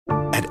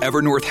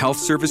Evernorth Health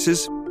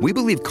Services, we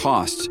believe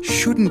costs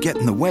shouldn't get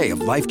in the way of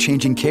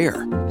life-changing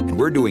care, and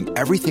we're doing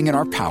everything in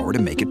our power to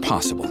make it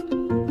possible.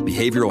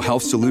 Behavioral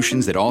health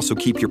solutions that also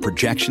keep your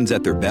projections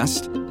at their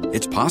best?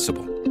 It's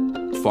possible.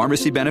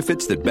 Pharmacy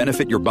benefits that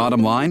benefit your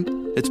bottom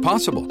line? It's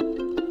possible.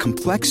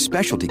 Complex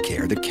specialty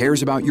care that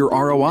cares about your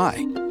ROI?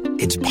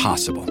 It's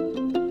possible.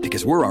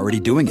 Because we're already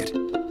doing it.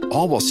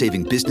 All while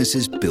saving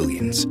businesses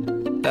billions.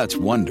 That's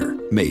Wonder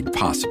made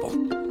possible.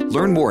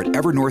 Learn more at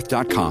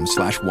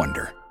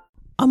evernorth.com/wonder.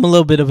 I'm a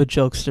little bit of a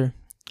jokester.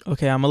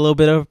 Okay, I'm a little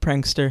bit of a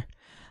prankster.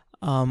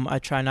 I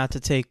try not to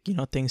take,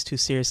 things too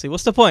seriously.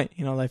 What's the point?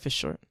 Life is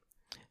short.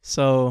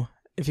 So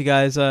if you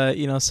guys,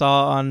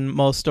 saw on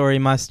Mo's story,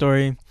 my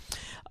story,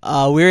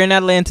 we were in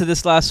Atlanta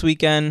this last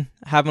weekend,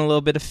 having a little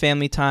bit of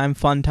family time,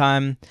 fun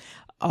time.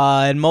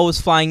 And Mo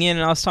was flying in,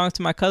 and I was talking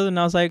to my cousin, and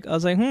I was like,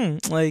 let's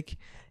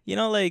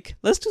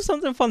do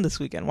something fun this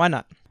weekend. Why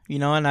not?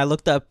 And I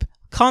looked up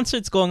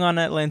concerts going on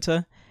in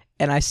Atlanta,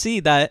 and I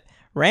see that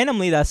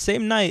randomly that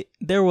same night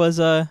there was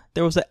a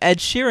Ed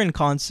Sheeran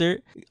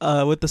concert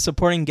with the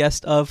supporting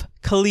guest of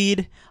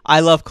Khalid. I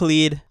love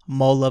Khalid.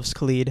 Mo loves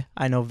Khalid.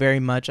 I know very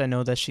much. I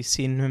know that she's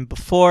seen him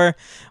before,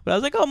 but I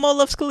was like, oh, Mo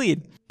loves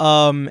Khalid.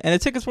 And the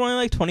tickets were only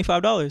like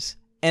 $25,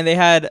 and they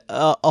had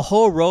a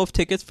whole row of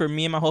tickets for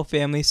me and my whole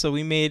family. So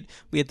we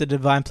had the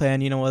divine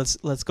plan.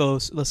 Let's go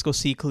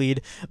see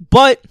Khalid.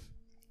 But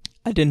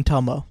I didn't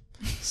tell Mo.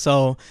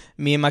 So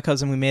me and my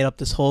cousin, we made up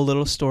this whole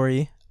little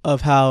story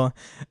of how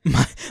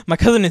my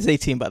cousin is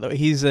 18, by the way.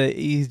 He's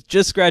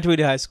just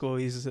graduated high school.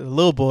 He's a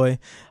little boy.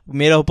 We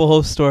made up a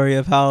whole story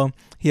of how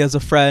he has a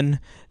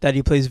friend that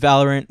he plays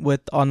Valorant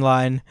with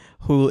online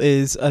who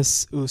is a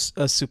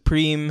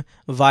supreme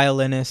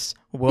violinist,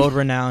 world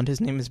renowned. His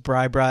name is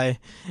Bri,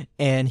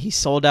 and he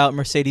sold out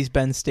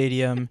Mercedes-Benz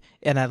Stadium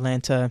in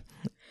Atlanta.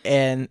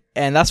 And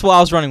that's what I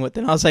was running with.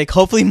 And I was like,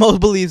 hopefully Mo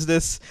believes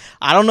this.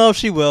 I don't know if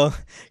she will,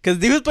 because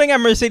he was playing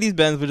at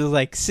Mercedes-Benz, which is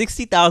like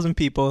 60,000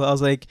 people. I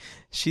was like,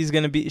 she's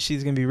gonna be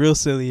real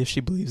silly if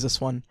she believes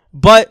this one.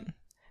 But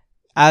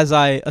as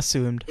I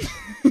assumed,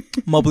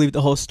 Mo believed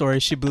the whole story.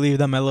 She believed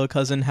that my little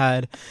cousin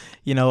had,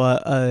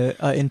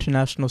 a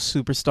international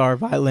superstar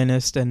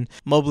violinist, and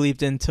Mo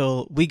believed it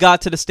until we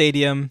got to the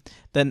stadium.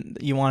 Then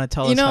you want to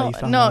tell us how you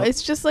found out? No,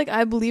 it's just like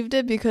I believed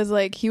it because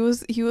like he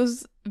was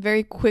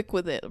very quick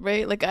with it,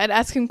 right? Like I'd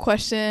ask him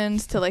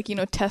questions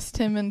to test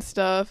him and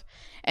stuff,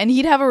 and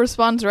he'd have a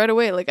response right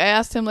away. Like I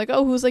asked him like,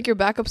 oh, who's like your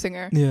backup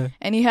singer? Yeah.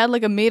 And he had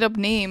like a made up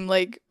name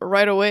like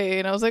right away,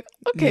 and I was like,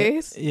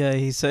 okay. Yeah,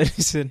 he said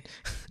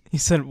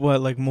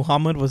what, like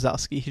Muhammad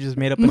Wazowski. He just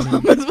made up a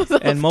name.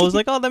 And Mo was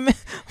like, oh, that makes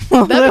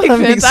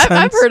sense.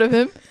 I've heard of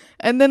him.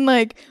 And then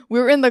like we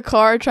were in the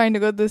car trying to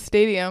go to the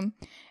stadium,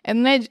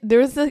 and then there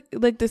was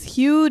this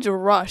huge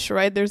rush,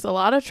 right? There's a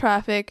lot of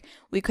traffic.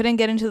 We couldn't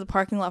get into the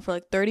parking lot for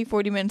like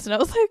 30-40 minutes, and I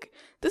was like,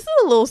 this is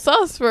a little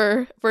sus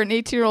for an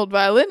 18-year-old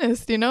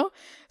violinist,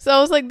 So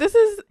I was like, this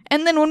is.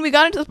 And then when we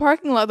got into the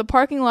parking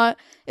lot,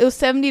 it was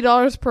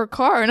 $70 per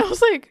car, and I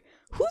was like,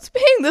 who's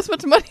paying this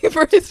much money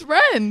for his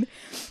friend?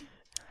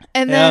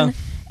 And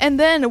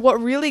then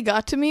what really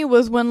got to me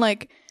was when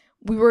like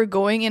we were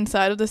going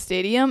inside of the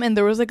stadium, and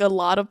there was like a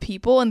lot of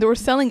people, and they were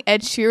selling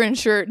Ed Sheeran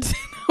shirts.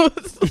 I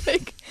was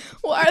like,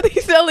 why are they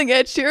selling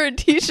Ed Sheeran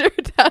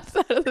t-shirts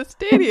outside of the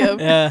stadium?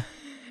 Yeah.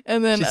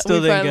 And then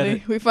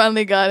we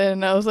finally got in,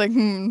 and I was like,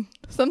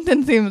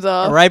 something seems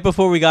off. Right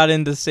before we got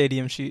into the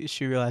stadium, she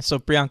realized. So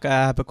Priyanka,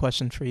 I have a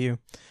question for you.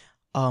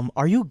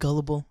 Are you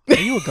gullible? Are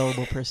you a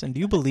gullible person? Do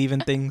you believe in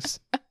things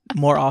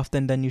more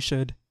often than you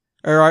should?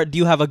 Or do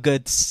you have a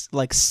good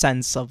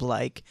sense of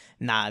like,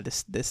 nah,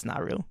 this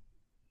not real?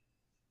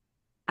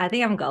 I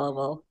think I'm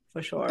gullible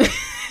for sure.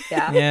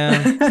 Yeah.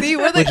 Yeah. See,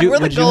 we're the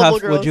gullible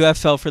girls. Would you have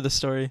fell for the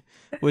story?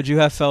 Would you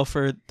have fell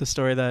for the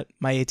story that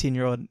my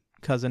 18-year-old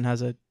cousin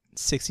has a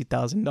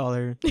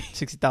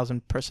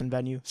 $60,000 person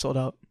venue sold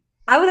out?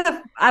 I would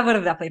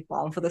have definitely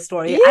fallen for the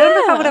story. Yeah. I don't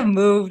know if I would have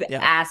moved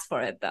asked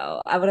for it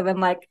though. I would have been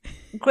like,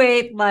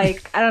 great,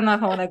 like I don't know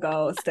if I want to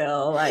go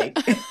still. Like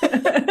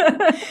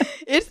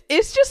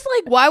it's just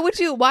like why would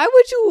you lie?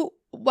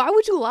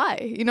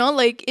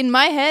 Like in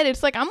my head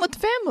it's like I'm with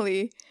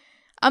family.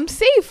 I'm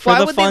safe.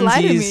 Why would they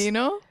lie to me,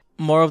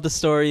 More of the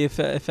story,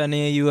 if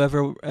any of you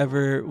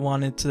ever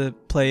wanted to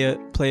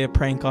play a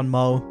prank on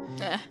Mo,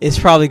 it's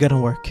probably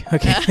gonna work.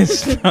 Okay.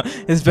 It's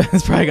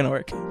probably gonna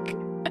work.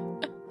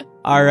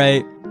 All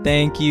right.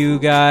 Thank you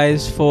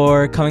guys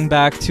for coming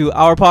back to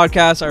our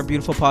podcast, our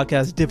beautiful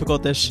podcast,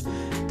 Difficult Dish,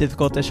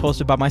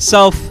 hosted by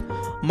myself,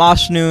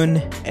 Mashnoon,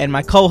 and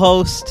my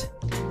co-host,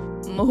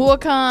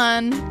 Mahua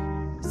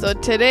Khan. So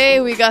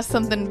today we got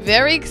something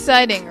very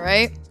exciting,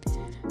 right?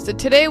 So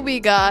today we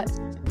got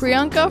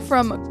Priyanka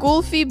from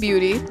Kulfi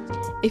Beauty.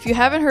 If you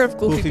haven't heard of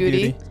Kulfi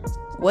Beauty,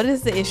 what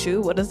is the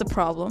issue? What is the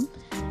problem?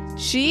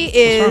 She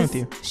is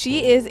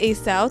a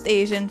South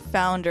Asian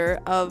founder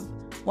of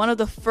one of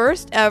the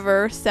first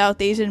ever South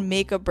Asian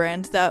makeup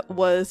brands that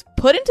was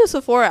put into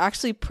Sephora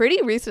actually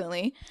pretty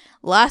recently.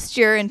 Last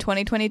year in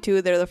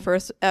 2022, they're the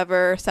first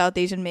ever South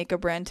Asian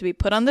makeup brand to be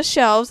put on the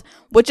shelves,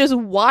 which is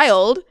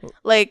wild.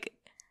 Like,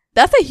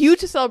 That's a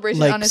huge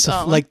celebration on its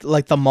own.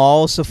 Like the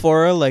mall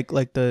Sephora, like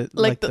the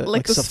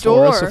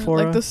Sephora,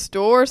 Sephora, like the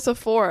store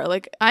Sephora.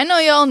 Like I know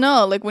y'all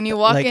know, like when you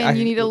walk in,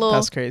 you need a little.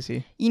 That's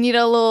crazy. You need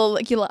a little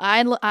like your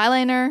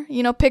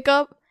eyeliner,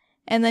 pickup,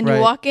 and then you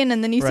walk in,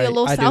 and then you see a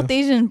little South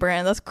Asian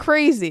brand. That's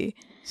crazy.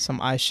 Some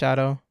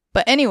eyeshadow.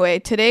 But anyway,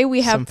 today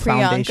we have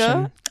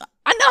Priyanka.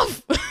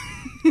 Enough.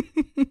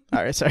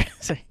 All right, sorry.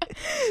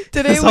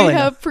 Today we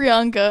have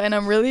Priyanka, and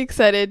I'm really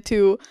excited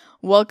to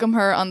welcome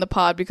her on the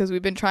pod because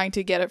we've been trying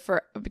to get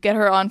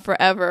her on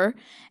forever.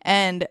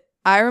 And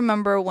I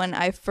remember when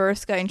I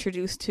first got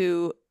introduced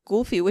to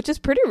Kulfi, which is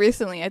pretty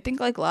recently, I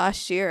think like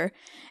last year.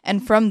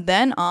 And from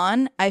then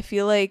on, I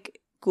feel like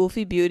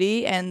Kulfi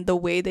Beauty and the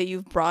way that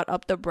you've brought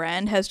up the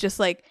brand has just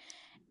like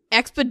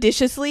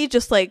expeditiously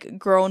just like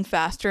grown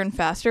faster and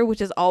faster, which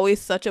is always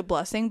such a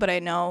blessing. But I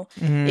know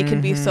it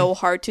can be so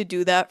hard to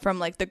do that from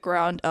like the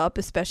ground up,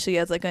 especially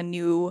as like a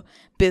new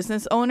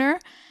business owner.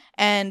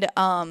 And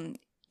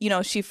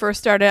she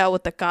first started out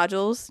with the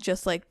kajols,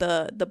 just like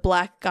the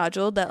black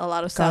kajol that a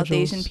lot of South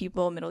Asian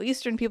people, Middle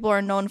Eastern people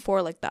are known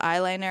for, like the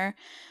eyeliner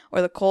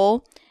or the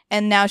kohl.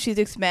 And now she's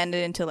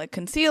expanded into like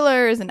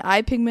concealers and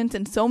eye pigments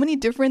and so many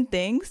different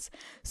things.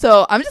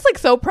 So I'm just like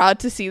so proud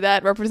to see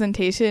that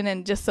representation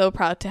and just so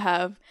proud to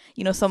have,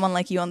 someone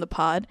like you on the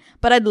pod.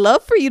 But I'd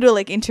love for you to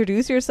like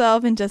introduce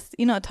yourself and just,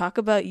 talk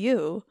about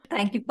you.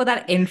 Thank you for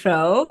that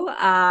intro.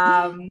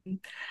 I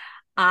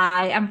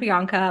am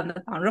Priyanka. I'm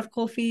the founder of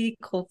Kulfi.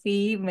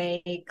 Kulfi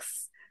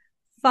makes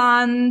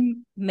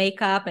fun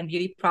makeup and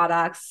beauty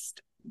products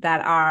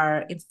that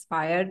are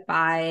inspired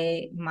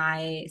by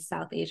my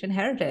South Asian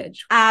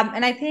heritage.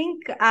 And I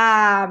think,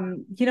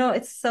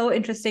 it's so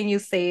interesting you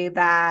say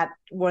that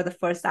we're the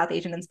first South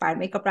Asian inspired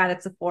makeup brand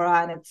at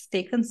Sephora, and it's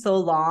taken so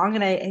long.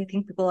 And I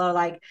think people are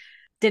like,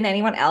 didn't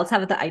anyone else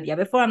have the idea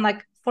before? I'm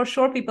like, for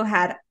sure, people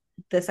had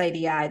this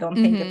idea. I don't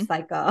think it's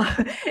like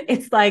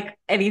it's like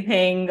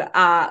anything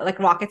like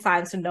rocket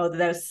science to know that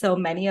there's so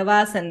many of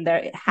us and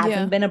there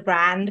hasn't been a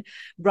brand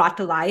brought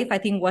to life. I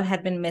think what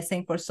had been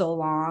missing for so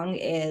long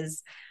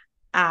is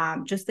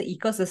just the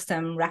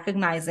ecosystem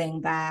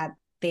recognizing that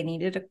they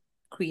needed to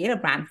create a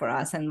brand for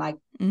us and like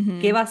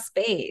give us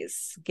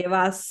space, give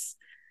us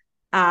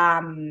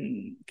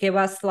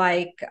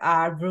like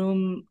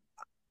room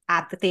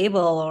at the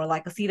table or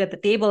like a seat at the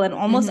table, and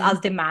almost us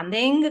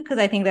demanding, because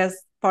I think there's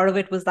part of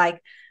it was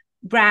like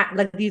brand,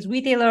 like these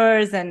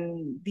retailers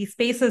and these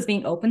spaces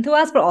being open to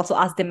us, but also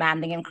us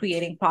demanding and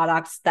creating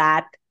products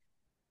that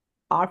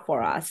are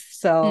for us.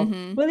 So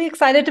really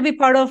excited to be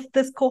part of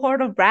this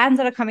cohort of brands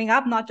that are coming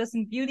up, not just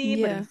in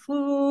beauty, but in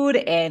food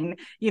and,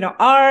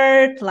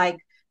 art, like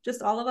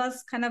just all of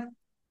us kind of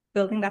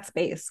building that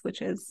space,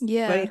 which is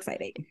very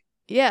exciting.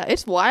 Yeah,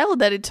 it's wild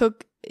that it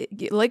took,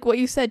 like what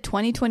you said,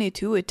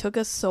 2022, it took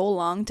us so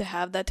long to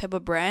have that type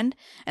of brand.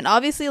 And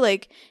obviously,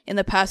 like in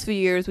the past few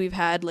years, we've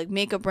had like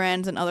makeup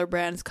brands and other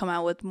brands come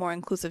out with more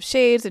inclusive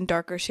shades and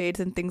darker shades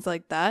and things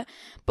like that.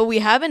 But we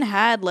haven't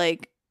had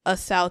like a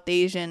South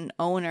Asian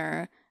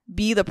owner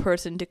be the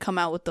person to come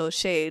out with those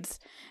shades.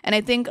 And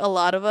I think a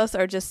lot of us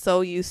are just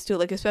so used to,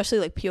 like, especially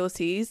like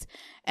POCs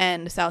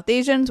and South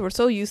Asians, we're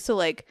so used to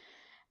like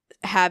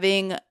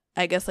having,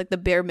 I guess, like the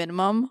bare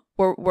minimum,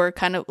 where we're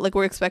kind of like,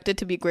 we're expected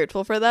to be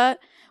grateful for that,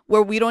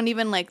 where we don't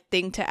even like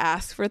think to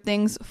ask for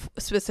things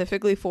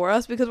specifically for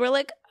us, because we're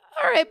like,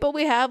 all right, but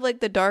we have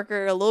like a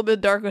little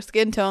bit darker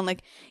skin tone,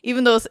 like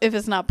even though if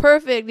it's not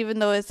perfect, even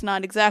though it's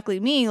not exactly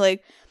me,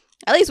 like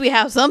at least we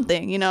have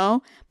something,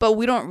 but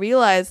we don't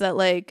realize that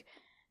like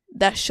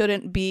that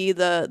shouldn't be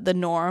the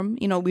norm.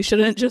 We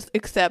shouldn't just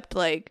accept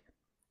like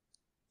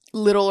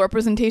little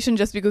representation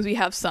just because we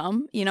have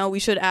some. We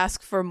should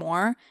ask for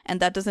more, and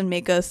that doesn't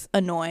make us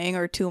annoying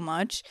or too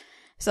much.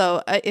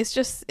 So it's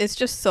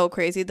just so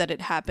crazy that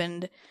it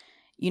happened,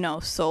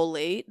 so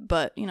late,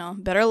 but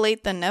better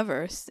late than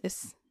never.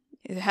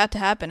 It had to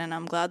happen, and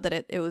I'm glad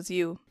that it was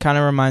you. Kind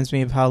of reminds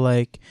me of how,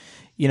 like,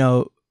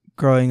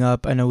 growing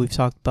up, I know we've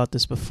talked about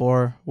this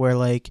before, where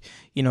like,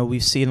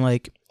 we've seen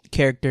like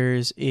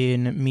characters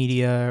in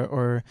media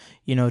or,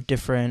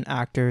 different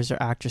actors or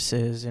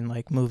actresses in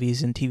like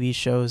movies and TV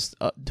shows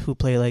who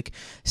play like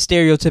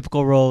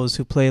stereotypical roles,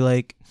 who play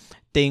like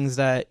things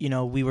that,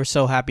 we were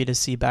so happy to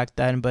see back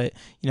then. But,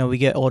 we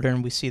get older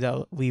and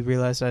we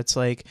realize that it's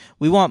like,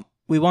 we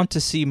want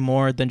to see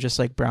more than just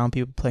like brown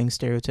people playing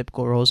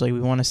stereotypical roles. Like we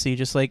want to see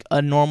just like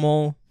a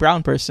normal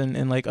brown person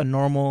in like a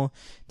normal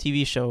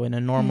TV show, in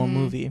a normal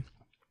movie.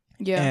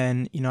 Yeah.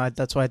 And,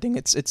 that's why I think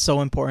it's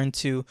so important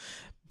to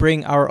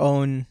bring our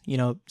own,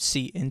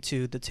 seat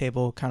into the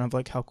table, kind of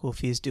like how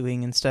Kulfi is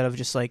doing, instead of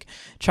just like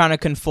trying to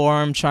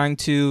conform, trying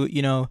to,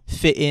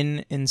 fit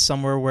in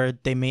somewhere where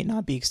they may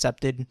not be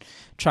accepted,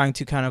 trying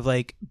to kind of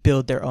like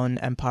build their own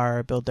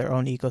empire, build their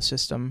own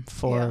ecosystem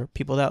for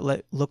people that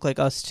look like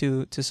us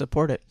to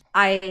support it.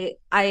 I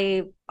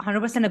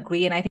 100%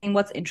 agree. And I think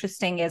what's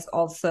interesting is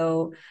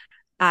also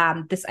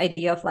this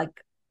idea of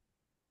like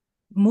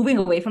moving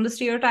away from the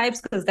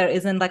stereotypes, because there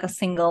isn't like a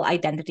single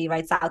identity,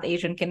 right? South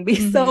Asian can be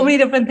so many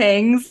different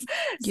things,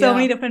 so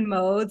many different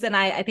modes. And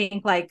I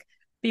think like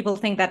people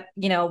think that,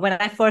 when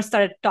I first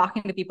started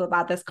talking to people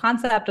about this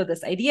concept or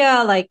this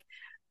idea, like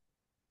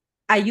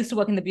I used to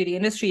work in the beauty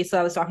industry. So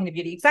I was talking to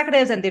beauty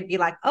executives and they'd be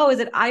like, oh, is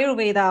it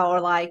Ayurveda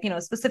or like,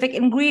 specific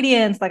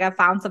ingredients? Like I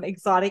found some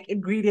exotic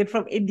ingredient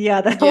from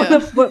India that I want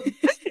to put,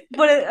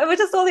 which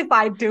is totally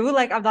fine too.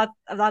 Like I'm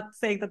not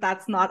saying that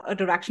that's not a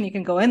direction you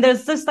can go in.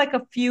 There's just like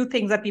a few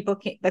things that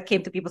that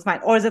came to people's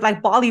mind. Or is it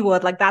like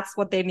Bollywood? Like that's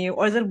what they knew.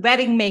 Or is it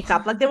wedding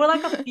makeup? Like there were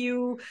like a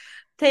few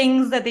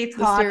things that they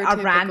thought our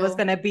brand was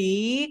going to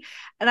be.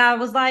 And I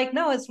was like,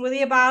 no, it's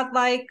really about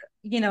like,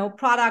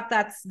 product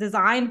that's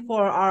designed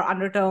for our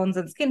undertones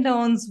and skin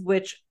tones,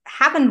 which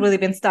haven't really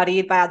been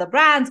studied by other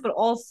brands, but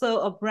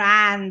also a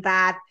brand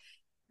that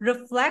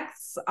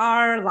reflects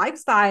our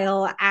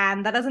lifestyle.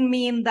 And that doesn't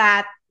mean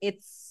that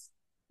it's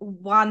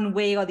one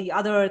way or the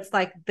other. It's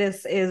like,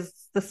 this is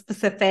the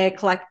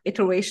specific like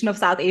iteration of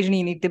South Asian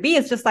you need to be.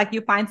 It's just like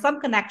you find some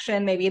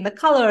connection, maybe in the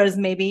colors,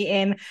 maybe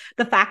in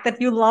the fact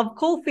that you love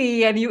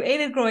kulfi and you ate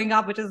it growing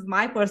up, which is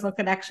my personal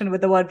connection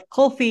with the word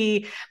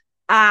kulfi.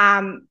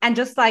 And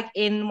just like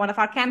in one of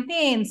our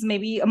campaigns,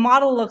 maybe a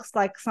model looks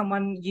like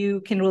someone you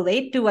can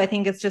relate to. I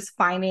think it's just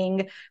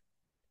finding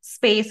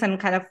space and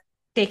kind of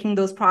taking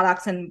those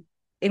products and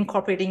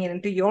incorporating it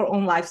into your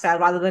own lifestyle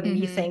rather than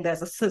me saying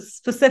there's a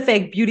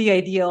specific beauty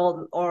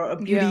ideal or a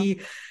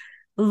beauty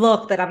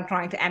look that I'm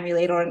trying to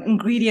emulate or an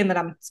ingredient that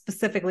I'm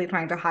specifically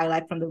trying to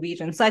highlight from the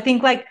region. So I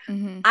think like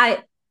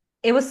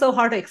it was so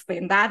hard to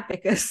explain that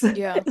because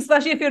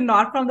especially if you're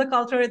not from the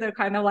culture, they're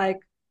kind of like,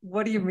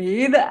 what do you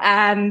mean?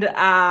 And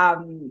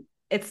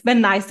it's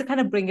been nice to kind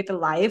of bring it to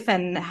life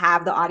and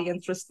have the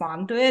audience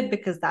respond to it,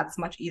 because that's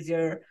much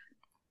easier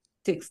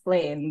to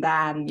explain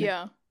than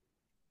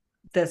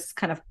this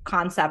kind of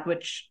concept,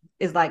 which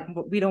is like,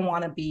 we don't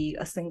want to be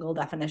a single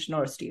definition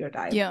or a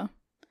stereotype. Yeah,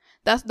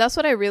 that's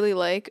what I really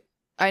like.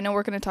 I know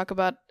we're going to talk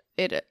about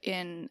it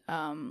in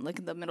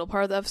like the middle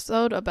part of the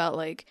episode about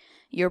like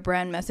your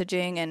brand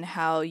messaging and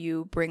how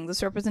you bring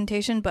this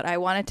representation, but I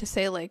wanted to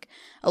say like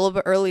a little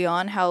bit early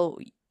on how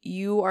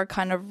you are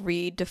kind of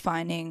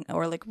redefining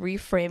or like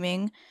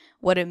reframing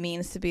what it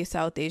means to be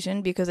South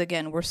Asian, because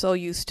again, we're so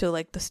used to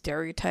like the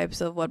stereotypes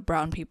of what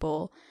brown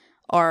people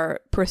are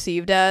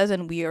perceived as,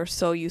 and we are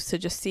so used to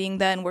just seeing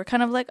that, and we're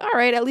kind of like, all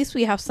right, at least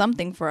we have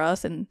something for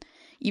us, and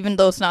even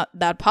though it's not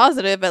that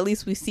positive, at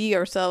least we see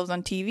ourselves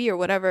on TV or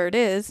whatever it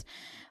is.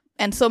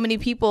 And so many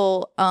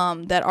people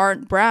that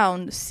aren't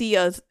brown see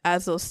us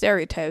as those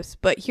stereotypes,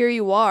 but here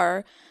you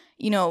are,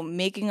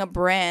 making a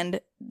brand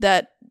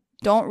that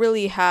don't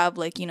really have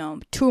like,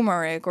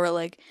 turmeric or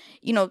like,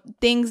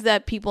 things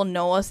that people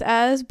know us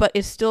as, but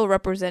it's still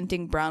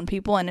representing brown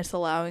people, and it's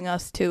allowing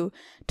us to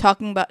talk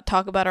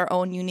about our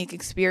own unique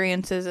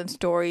experiences and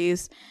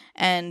stories,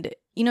 and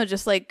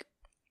just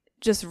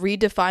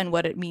redefine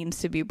what it means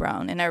to be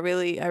brown. And I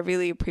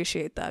really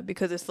appreciate that,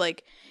 because it's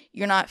like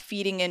you're not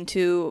feeding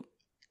into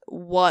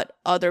what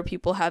other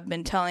people have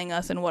been telling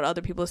us and what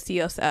other people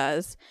see us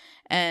as,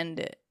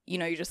 and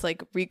you're just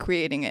like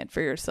recreating it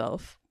for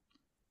yourself.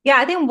 Yeah,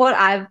 I think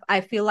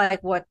I feel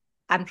like what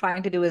I'm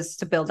trying to do is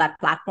to build that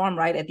platform,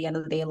 right? At the end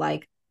of the day,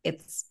 like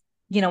it's,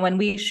 when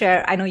we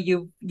share, I know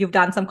you've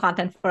done some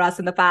content for us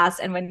in the past,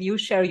 and when you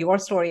share your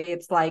story,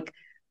 it's like,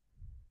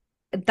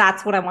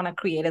 that's what I want to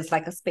create, is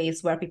like a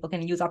space where people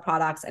can use our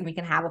products and we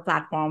can have a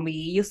platform. We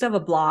used to have a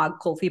blog,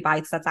 Kulfi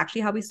Bites. That's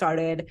actually how we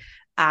started,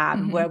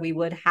 where we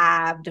would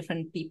have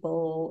different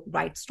people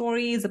write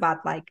stories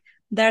about like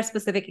their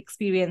specific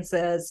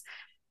experiences.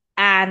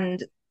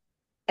 And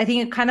I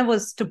think it kind of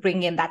was to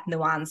bring in that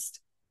nuanced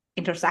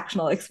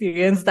intersectional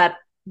experience that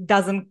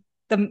doesn't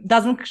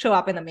show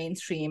up in the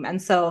mainstream.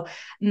 And so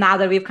now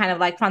that we've kind of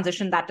like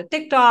transitioned that to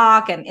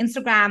TikTok and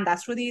Instagram,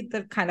 that's really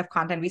the kind of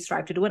content we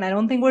strive to do. And I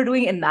don't think we're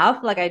doing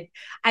enough. Like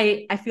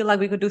I feel like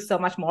we could do so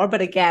much more,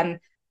 but again,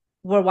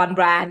 we're one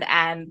brand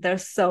and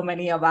there's so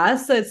many of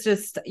us. So it's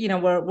just,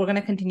 we're going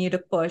to continue to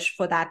push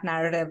for that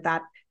narrative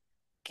that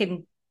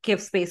can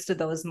give space to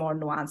those more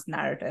nuanced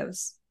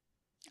narratives.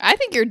 I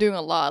think you're doing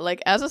a lot.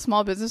 Like as a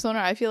small business owner,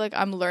 I feel like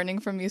I'm learning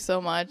from you so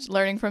much.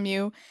 Learning from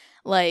you,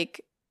 like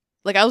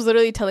I was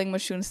literally telling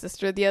Mashoon's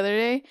sister the other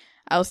day.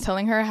 I was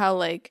telling her how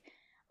like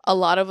a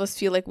lot of us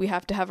feel like we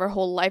have to have our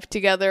whole life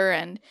together,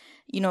 and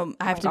I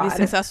have to be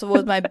successful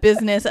with my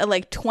business at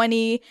like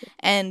 20,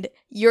 and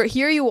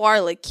you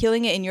are like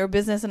killing it in your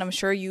business, and I'm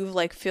sure you've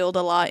like failed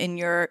a lot in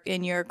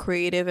your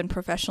creative and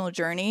professional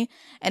journey,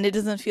 and it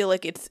doesn't feel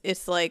like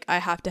it's like I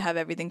have to have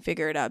everything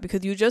figured out,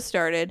 because you just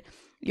started.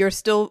 You're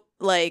still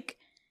like,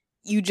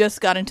 you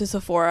just got into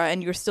Sephora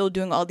and you're still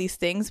doing all these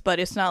things, but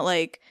it's not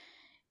like,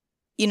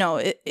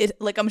 it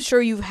like, I'm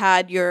sure you've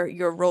had your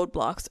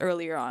roadblocks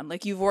earlier on.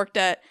 Like you've worked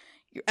at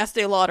your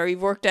Estee Lauder,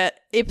 you've worked at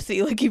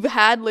Ipsy, like you've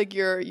had like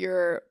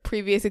your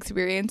previous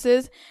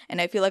experiences.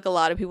 And I feel like a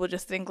lot of people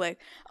just think like,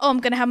 oh, I'm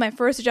going to have my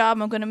first job.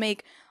 I'm going to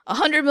make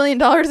 $100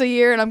 million a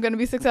year and I'm going to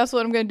be successful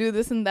and I'm going to do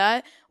this and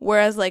that.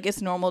 Whereas like,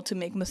 it's normal to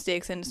make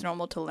mistakes and it's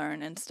normal to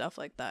learn and stuff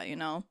like that,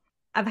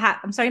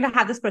 I'm starting to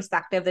have this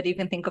perspective that you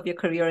can think of your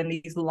career in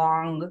these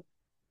long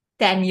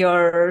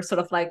tenure sort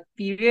of like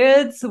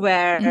periods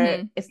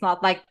where it's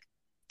not like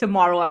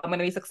tomorrow I'm going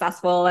to be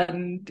successful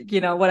and,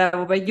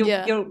 whatever, but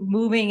you're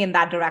moving in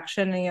that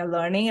direction and you're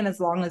learning. And as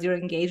long as you're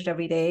engaged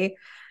every day,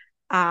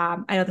 I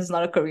know this is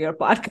not a career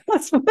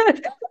podcast,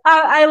 but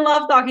I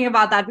love talking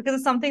about that because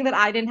it's something that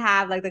I didn't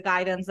have, like the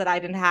guidance that I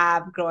didn't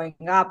have growing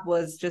up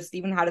was just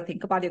even how to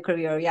think about your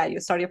career. Yeah, you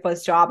start your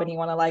first job and you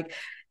want to like,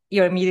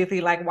 you're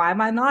immediately like, why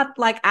am I not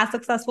like as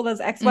successful as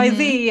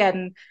XYZ?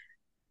 And,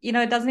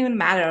 it doesn't even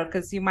matter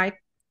because you might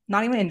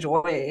not even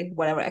enjoy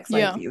whatever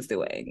XYZ is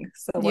doing.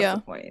 So what's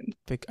the point?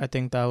 I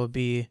think that would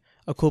be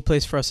a cool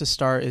place for us to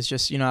start is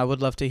just, I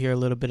would love to hear a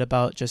little bit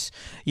about just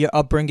your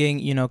upbringing,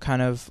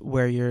 kind of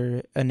where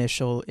your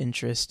initial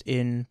interest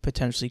in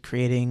potentially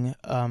creating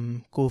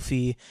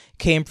kulfi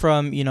came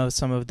from,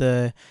 some of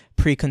the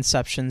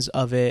preconceptions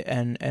of it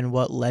and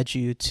what led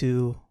you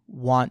to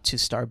want to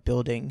start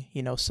building,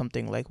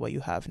 something like what you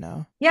have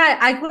now. Yeah,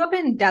 I grew up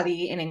in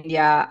Delhi in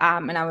India,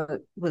 and I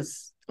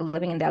was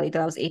living in Delhi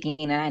till I was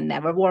 18, and I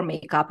never wore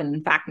makeup. And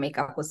in fact,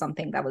 makeup was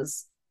something that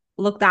was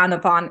looked down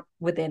upon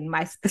within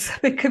my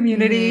specific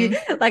community.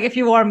 Like if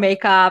you wore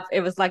makeup, it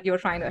was like you were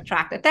trying to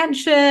attract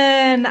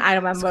attention. I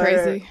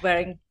remember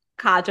wearing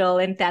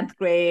kajal in 10th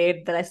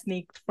grade that I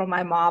sneaked from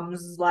my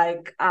mom's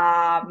like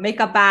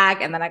makeup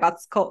bag, and then I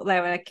got scolded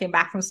when I came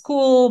back from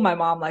school. My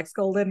mom like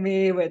scolded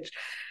me, which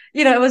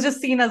it was just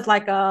seen as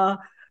like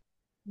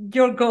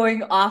you're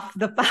going off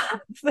the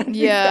path that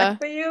we set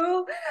for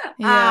you.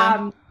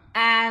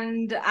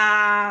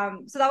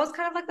 So that was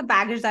kind of like the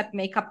baggage that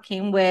makeup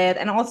came with.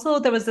 And also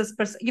there was this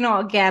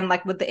again,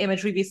 like with the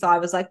imagery we saw,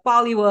 it was like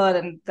Bollywood,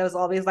 and there was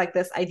always like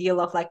this ideal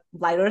of like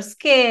lighter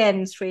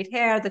skin, straight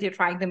hair that you're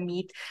trying to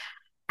meet,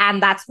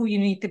 and that's who you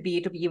need to be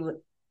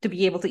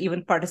able to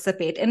even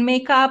participate in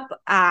makeup.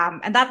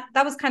 And that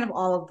was kind of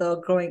all of the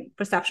growing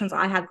perceptions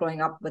I had growing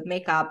up with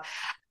makeup.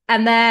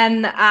 And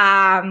then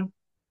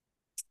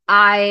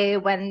I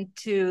went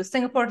to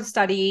Singapore to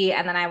study,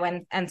 and then I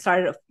went and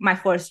started my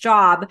first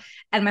job.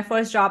 And my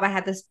first job, I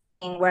had this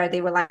thing where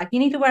they were like, you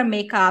need to wear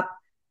makeup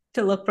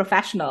to look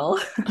professional.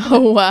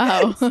 Oh,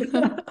 wow. so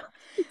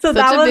Such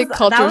that was a big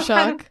culture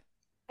shock.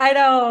 I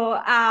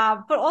know,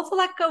 but also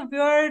like a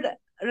weird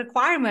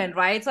requirement,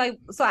 right? So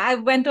I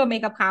went to a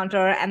makeup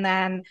counter, and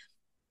then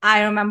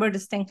I remember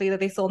distinctly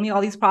that they sold me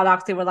all these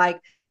products. They were like,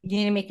 you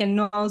need to make your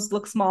nose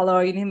look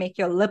smaller, you need to make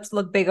your lips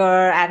look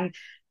bigger, and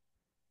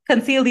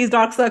conceal these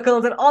dark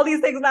circles and all these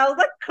things. And I was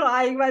like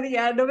crying by the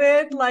end of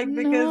it, like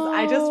because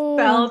I just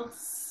felt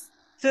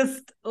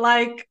just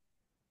like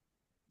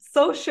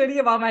so shitty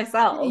about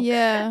myself.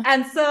 Yeah.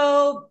 And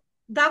so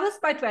that was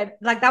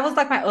that was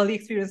like my early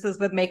experiences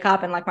with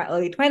makeup and like my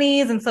early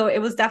 20s. And so it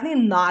was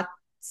definitely not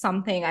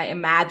something I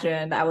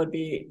imagined I would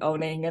be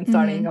owning and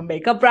starting a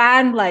makeup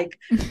brand. Like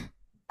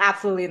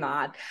absolutely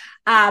not.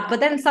 But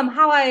then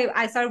somehow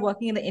I started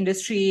working in the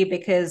industry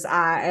because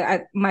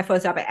my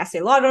first job at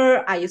Estee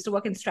Lauder, I used to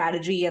work in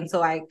strategy. And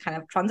so I kind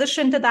of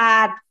transitioned to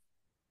that.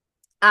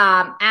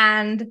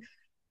 And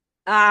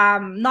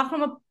not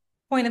from a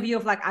point of view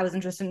of like I was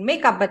interested in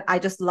makeup, but I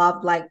just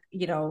loved like,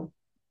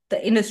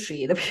 the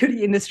industry, the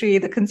beauty industry,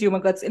 the consumer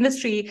goods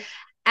industry.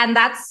 And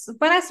that's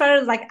when I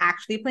started like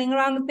actually playing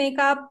around with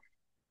makeup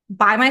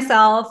by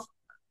myself,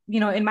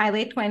 in my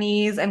late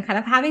 20s, and kind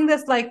of having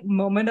this like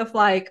moment of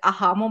like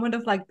aha moment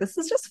of like, this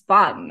is just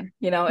fun.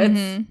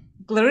 It's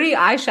glittery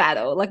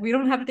eyeshadow. Like we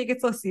don't have to take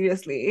it so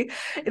seriously.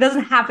 It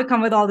doesn't have to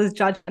come with all this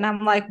judgment. And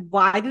I'm like,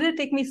 why did it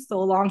take me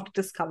so long to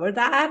discover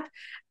that?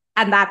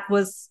 And that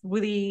was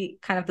really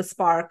kind of the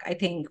spark, I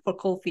think, for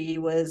Kulfi,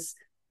 was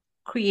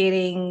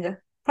creating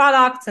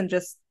products and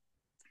just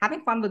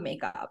having fun with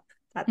makeup.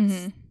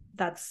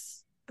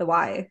 That's the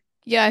why.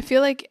 Yeah, I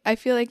feel like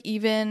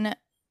even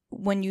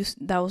when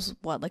that was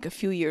like a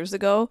few years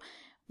ago,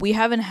 we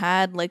haven't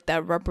had like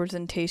that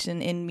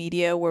representation in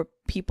media where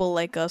people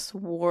like us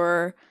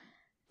wore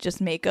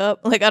just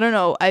makeup. Like I don't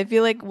know, I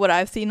feel like what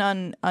I've seen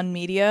on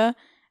media,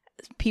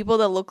 people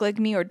that look like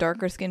me or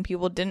darker skinned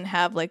people didn't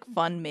have like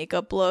fun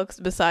makeup looks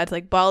besides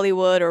like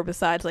Bollywood or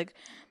besides like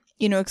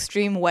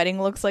extreme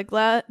wedding looks like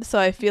that. So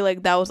I feel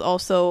like that was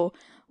also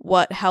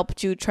what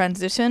helped you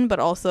transition, but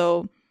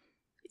also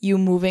you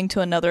moving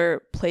to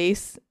another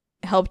place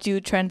helped you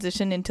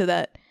transition into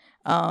that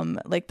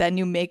like that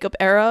new makeup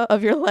era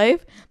of your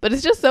life. But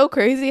it's just so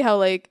crazy how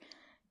like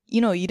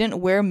you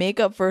didn't wear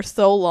makeup for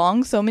so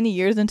long, so many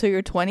years until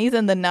your 20s,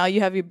 and then now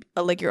you have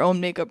your own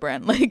makeup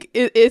brand. Like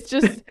it's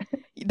just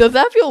does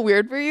that feel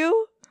weird for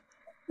you?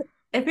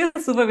 It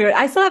feels super weird.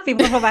 I still have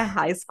people from my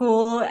high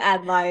school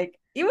and like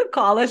even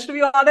college, to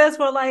be honest,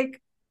 were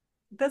like,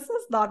 this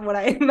is not what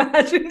I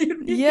imagined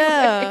you'd be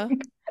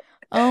doing.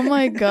 Oh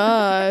my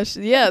gosh.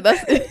 Yeah,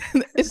 that's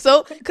it's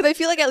so, because I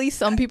feel like at least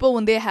some people,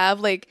 when they have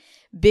like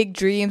big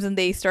dreams and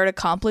they start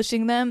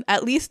accomplishing them,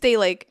 at least they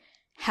like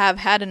have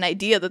had an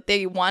idea that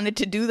they wanted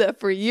to do that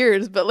for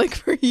years. But like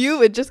for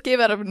you, it just came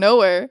out of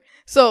nowhere.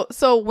 So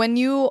when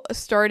you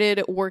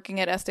started working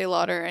at Estee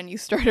Lauder and you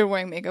started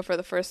wearing makeup for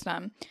the first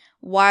time,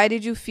 why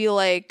did you feel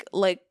like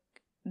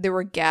there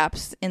were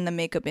gaps in the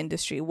makeup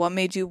industry? What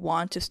made you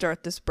want to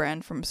start this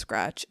brand from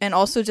scratch? And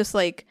also just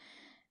like,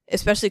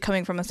 especially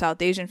coming from a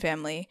South Asian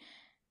family,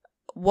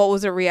 what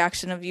was the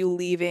reaction of you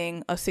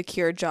leaving a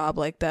secure job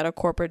like that, a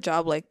corporate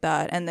job like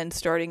that, and then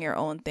starting your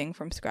own thing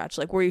from scratch?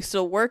 Like, were you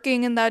still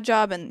working in that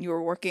job and you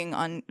were working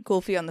on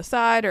Kulfi on the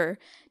side, or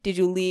did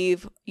you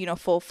leave,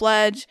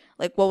 full-fledged?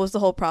 Like, what was the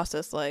whole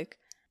process like?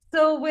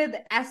 So with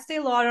Estee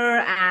Lauder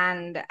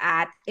and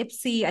at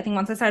Ipsy, I think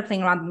once I started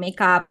playing around with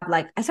makeup,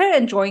 like I started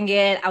enjoying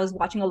it. I was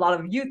watching a lot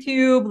of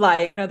YouTube,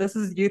 like, this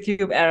is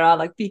YouTube era,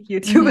 like peak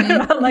YouTube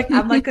era. Like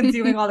I'm like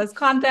consuming all this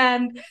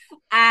content.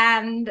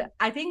 And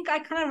I think I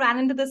kind of ran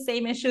into the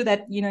same issue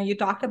that, you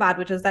talked about,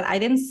 which is that I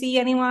didn't see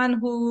anyone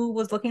who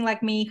was looking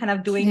like me, kind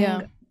of doing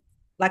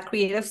like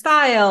creative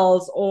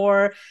styles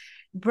or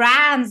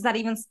brands that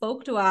even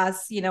spoke to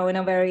us, in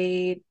a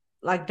very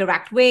like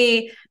direct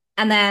way.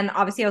 And then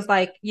obviously I was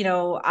like,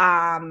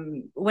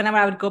 whenever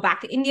I would go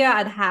back to India,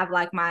 I'd have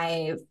like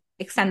my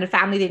extended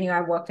family, they knew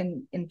I worked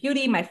in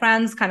beauty, my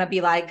friends kind of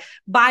be like,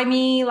 buy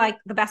me like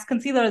the best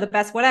concealer, the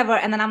best whatever.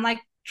 And then I'm like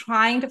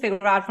trying to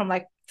figure out from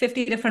like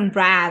 50 different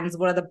brands,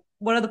 what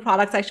are the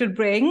products I should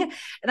bring?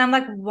 And I'm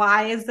like,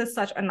 why is this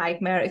such a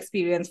nightmare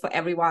experience for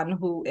everyone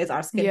who is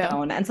our skin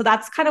tone? And so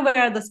that's kind of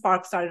where the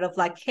spark started of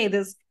like, hey,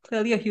 there's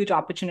clearly a huge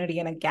opportunity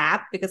and a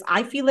gap because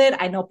I feel it.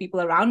 I know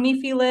people around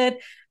me feel it.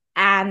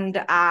 And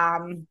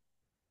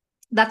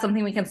that's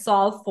something we can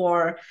solve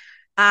for.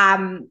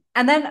 And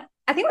then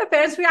I think my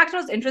parents' reaction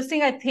was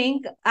interesting. I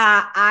think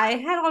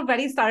I had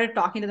already started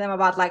talking to them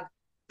about like,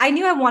 I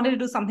knew I wanted to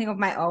do something of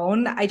my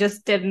own. I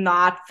just did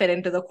not fit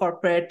into the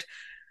corporate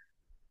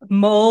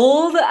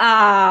mold,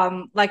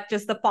 like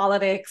just the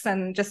politics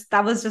and just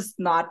that was just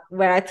not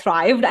where I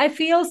thrived, I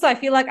feel. So I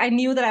feel like I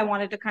knew that I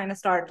wanted to kind of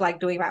start like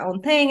doing my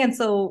own thing. And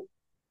so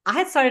I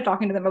had started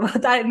talking to them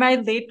about that in my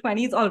late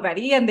 20s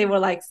already, and they were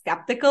like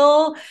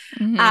skeptical,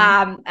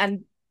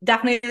 and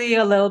definitely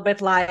a little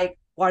bit like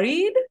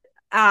worried.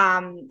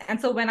 And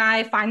so when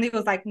I finally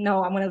was like,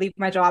 no, I'm going to leave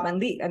my job and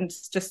leave and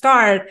just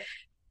start,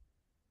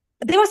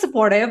 they were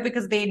supportive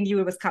because they knew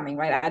it was coming,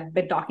 right? I'd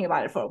been talking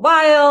about it for a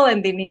while,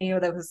 and they knew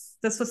this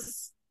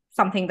was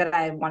something that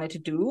I wanted to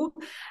do.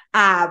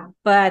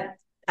 But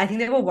I think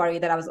they were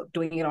worried that I was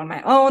doing it on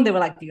my own. They were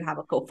like, do you have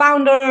a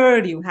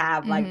co-founder? Do you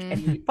have like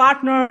any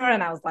partner?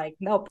 And I was like,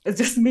 nope, it's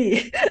just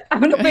me. I'm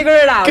going to figure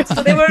it out.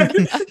 So they were,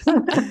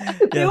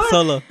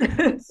 solo.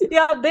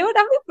 Yeah, they were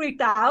definitely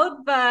freaked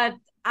out. But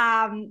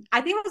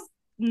I think it was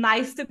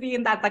nice to be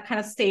in that like kind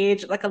of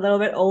stage, like a little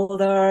bit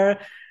older,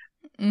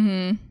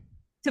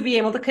 to be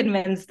able to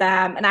convince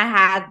them. And I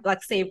had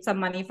like saved some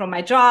money from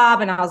my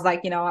job, and I was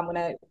like, I'm going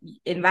to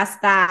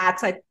invest that.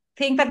 So I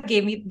think that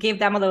gave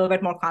them a little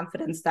bit more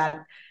confidence that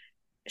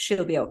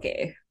she'll be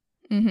okay.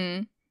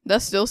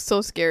 That's still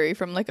so scary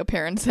from like a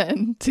parent's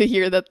end to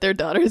hear that their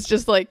daughter is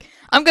just like,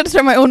 I'm gonna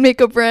start my own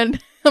makeup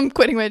brand. I'm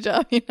quitting my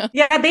job,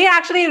 Yeah, they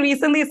actually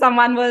recently,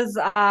 someone was,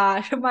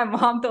 my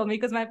mom told me,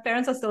 because my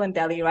parents are still in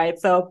Delhi, right?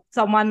 So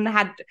someone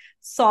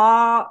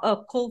saw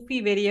a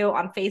Kulfi video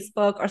on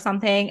Facebook or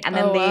something, and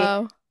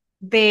then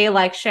they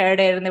like shared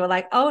it, and they were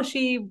like, oh,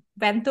 she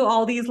went to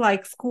all these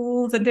like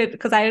schools and did,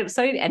 because I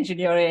studied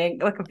engineering,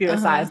 like computer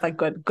science, like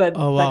good,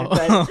 oh, wow.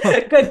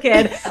 like good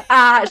kid.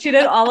 She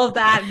did all of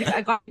that.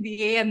 I got a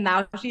BA, and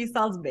now she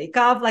sells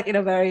makeup, like in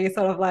a very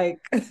sort of like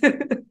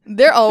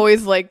they're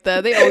always like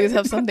that. They always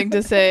have something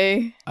to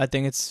say. I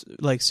think it's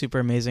like super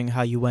amazing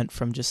how you went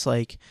from just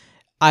like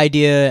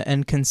idea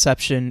and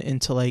conception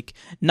into like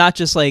not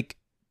just like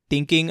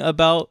thinking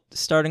about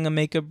starting a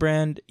makeup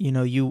brand.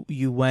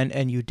 You went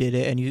and you did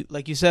it, and you,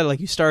 like you said,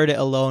 like you started it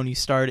alone.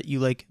 You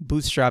like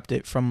bootstrapped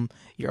it from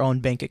your own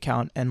bank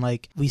account, and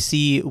like we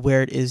see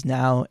where it is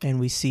now, and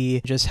we see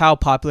just how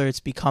popular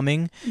it's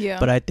becoming.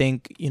 But I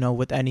think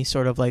with any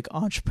sort of like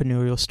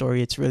entrepreneurial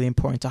story, it's really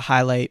important to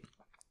highlight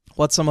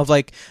what some of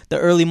like the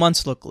early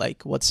months look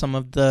like, what some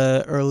of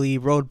the early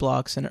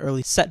roadblocks and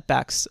early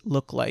setbacks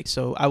look like.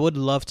 So I would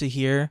love to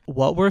hear,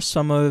 what were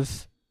some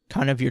of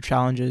kind of your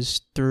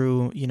challenges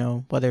through,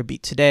 whether it be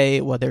today,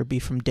 whether it be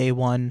from day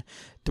one,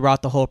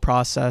 throughout the whole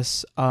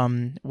process,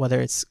 whether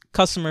it's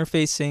customer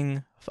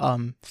facing,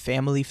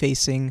 family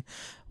facing.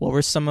 What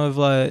were some of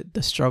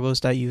the struggles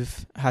that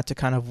you've had to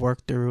kind of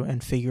work through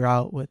and figure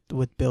out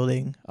with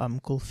building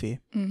Kulfi?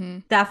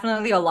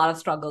 Definitely a lot of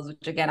struggles,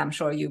 which again, I'm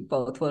sure you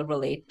both will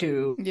relate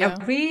to. Yeah.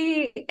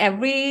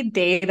 Every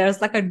day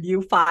there's like a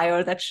new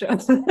fire that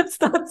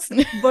starts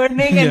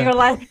burning, and you're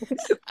like,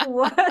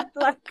 what?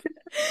 Like,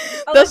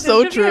 that's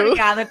so true. A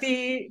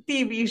reality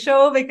TV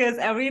show, because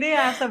every day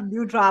I have some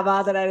new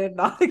drama that I did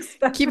not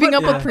expect. Keeping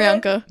up with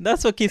Priyanka.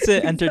 That's what keeps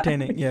it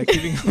entertaining. Yeah,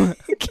 keeping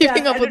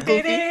up with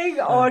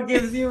Kulfi. Or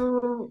gives you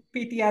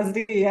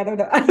PTSD. I don't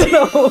know.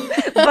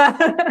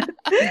 But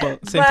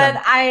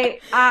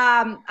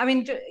I mean,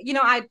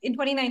 in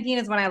 2019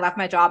 is when I left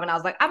my job, and I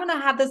was like, I'm gonna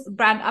have this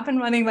brand up and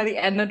running by the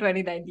end of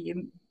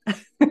 2019.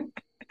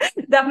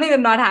 Definitely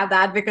did not have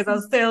that, because I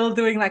was still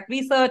doing like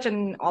research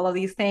and all of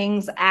these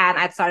things, and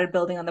I started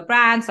building on the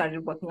brand,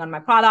 started working on my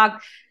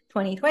product.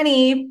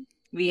 2020,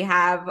 we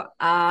have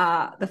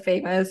the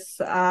famous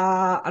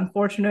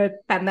unfortunate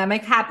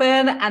pandemic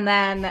happen, and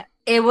then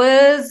it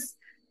was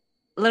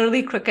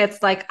literally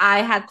crickets. Like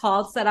I had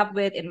calls set up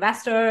with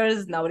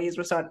investors, nobody's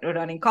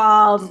returning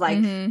calls. Like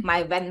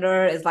my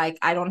vendor is like,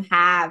 I don't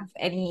have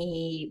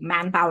any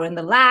manpower in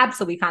the lab,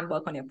 so we can't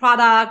work on your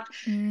product.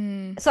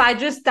 So I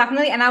just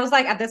definitely, and I was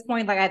like, at this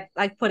point, like I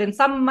like put in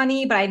some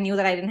money, but I knew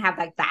that I didn't have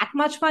like that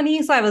much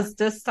money. So I was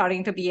just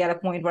starting to be at a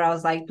point where I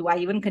was like, do I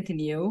even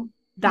continue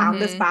down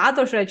this path,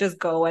 or should I just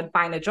go and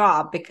find a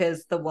job,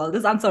 because the world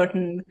is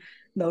uncertain,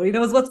 nobody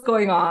knows what's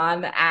going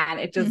on, and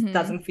it just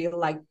doesn't feel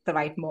like the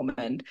right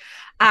moment.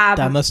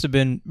 That must have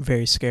been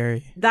very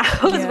scary.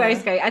 That was very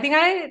scary. I think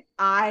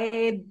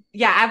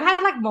I've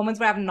had like moments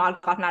where I've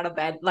not gotten out of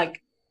bed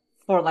like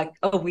for like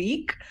a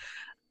week.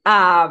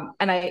 And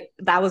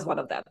that was one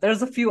of them.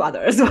 There's a few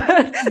others.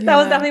 That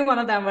was definitely one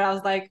of them where I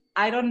was like,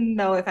 I don't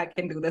know if I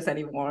can do this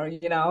anymore,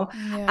 you know.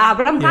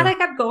 But I'm glad I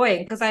kept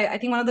going, because I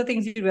think one of the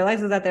things you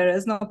realize is that there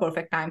is no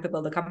perfect time to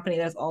build a company.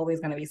 There's always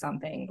going to be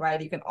something, right?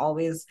 You can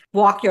always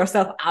walk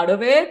yourself out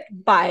of it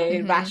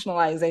by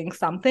rationalizing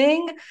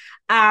something.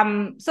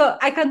 So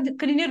I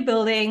continued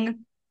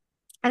building.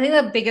 I think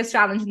the biggest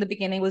challenge in the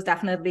beginning was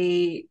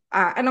definitely,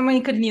 and I mean,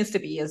 it continues to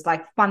be, is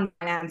like fund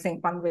financing,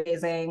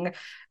 fundraising.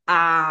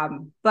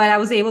 But I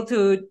was able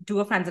to do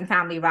a friends and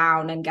family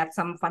round and get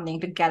some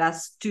funding to get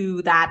us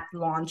to that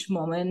launch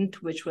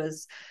moment, which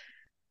was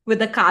with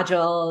the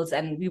Kajals,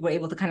 and we were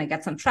able to kind of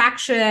get some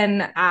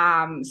traction.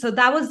 So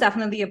that was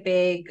definitely a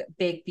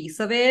big piece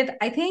of it.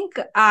 I think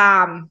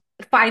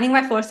finding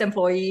my first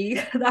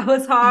employee, that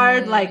was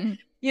hard. Like,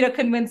 you know,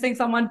 convincing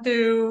someone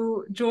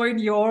to join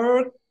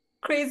your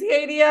crazy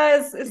idea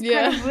is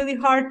kind of really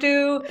hard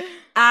to.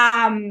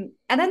 And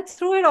then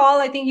through it all,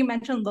 I think you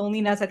mentioned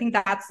loneliness. I think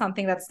that's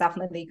something that's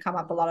definitely come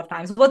up a lot of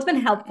times. What's been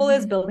helpful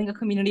is building a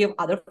community of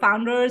other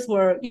founders who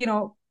are, you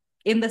know,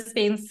 in the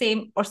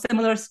same or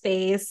similar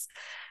space,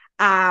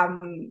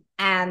 and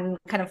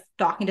kind of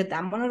talking to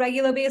them on a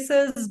regular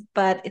basis.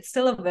 But it's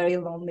still a very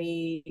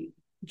lonely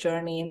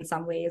journey in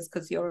some ways,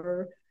 because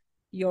you're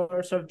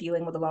sort of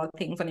dealing with a lot of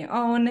things on your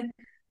own.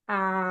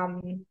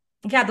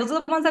 Those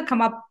are the ones that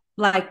come up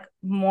like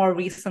more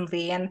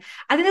recently. And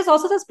I think there's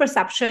also this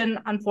perception,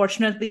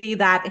 unfortunately,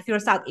 that if you're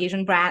a South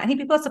Asian brand, I think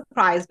people are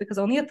surprised because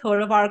only a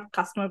third of our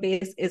customer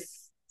base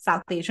is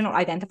South Asian or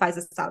identifies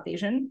as South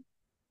Asian.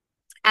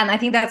 And I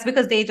think that's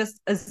because they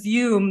just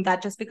assume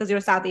that just because you're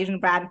a South Asian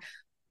brand,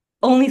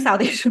 only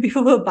South Asian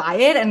people will buy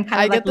it, and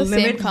kind of like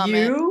limit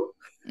you.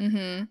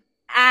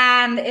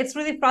 And it's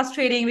really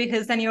frustrating,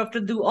 because then you have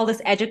to do all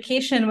this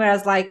education,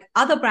 whereas like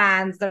other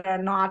brands that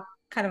are not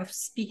kind of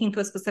speaking to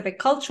a specific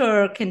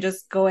culture can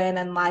just go in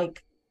and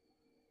like,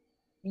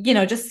 you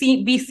know, just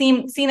be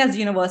seen as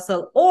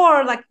universal.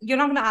 Or like, you're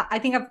not gonna, I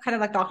think I've kind of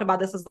like talked about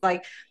this as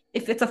like,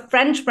 if it's a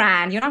French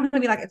brand, you're not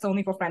gonna be like, it's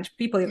only for French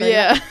people. You're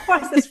like, of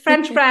course this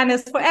French brand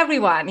is for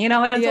everyone, you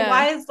know. And so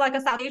why is like a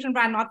South Asian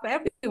brand not for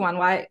everyone?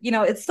 Why, you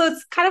know, it's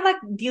kind of like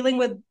dealing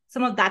with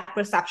some of that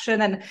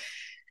perception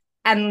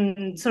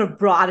and sort of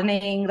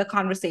broadening the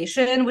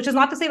conversation, which is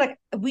not to say like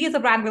we as a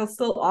brand will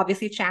still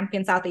obviously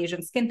champion South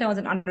Asian skin tones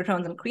and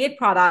undertones and create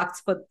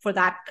products for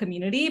that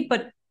community,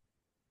 but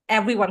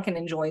everyone can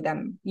enjoy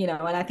them, you know.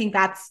 And I think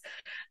that's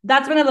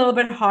been a little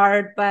bit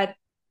hard, but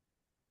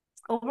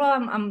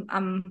overall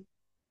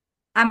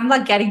I'm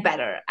like getting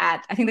better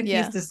at, I think the key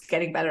is just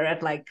getting better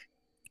at like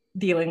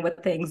dealing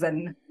with things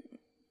and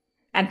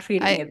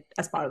treating it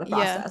as part of the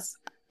process.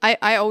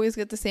 I always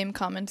get the same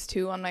comments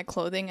too on my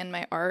clothing and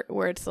my art,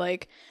 where it's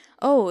like,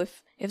 oh,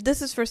 if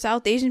this is for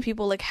South Asian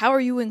people, like how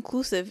are you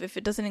inclusive if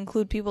it doesn't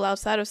include people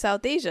outside of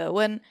South Asia?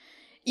 When,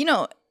 you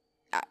know,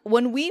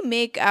 when we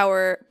make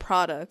our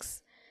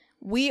products,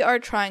 we are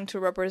trying to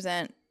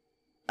represent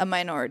a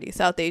minority,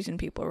 South Asian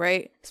people,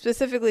 right?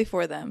 Specifically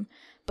for them.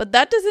 But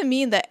that doesn't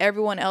mean that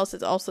everyone else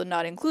is also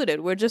not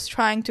included. We're just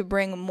trying to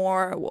bring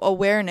more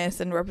awareness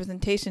and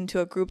representation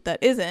to a group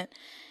that isn't.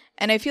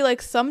 And I feel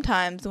like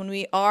sometimes when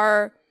we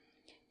are,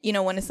 you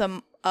know, when it's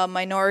a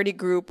minority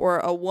group or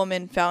a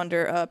woman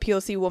founder, a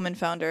POC woman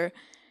founder,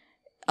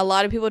 a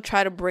lot of people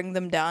try to bring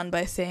them down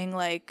by saying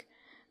like,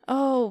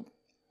 oh,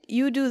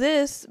 you do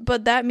this,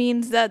 but that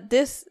means that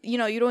this, you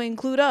know, you don't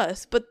include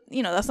us. But,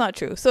 you know, that's not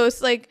true. So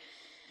it's like,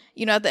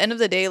 you know, at the end of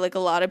the day, like a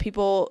lot of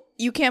people,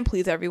 you can't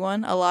please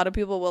everyone. A lot of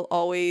people will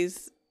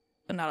always,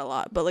 not a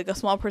lot, but like a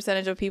small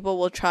percentage of people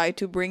will try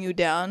to bring you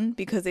down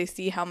because they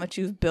see how much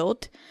you've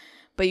built.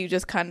 But you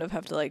just kind of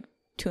have to like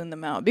tune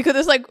them out, because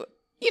it's like,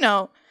 you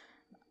know,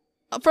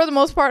 for the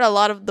most part, a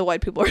lot of the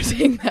white people are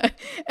saying that.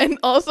 And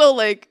also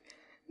like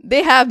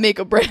they have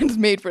makeup brands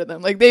made for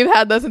them. Like they've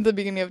had that since the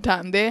beginning of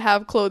time. They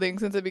have clothing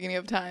since the beginning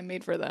of time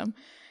made for them.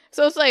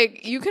 So it's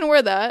like, you can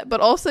wear that,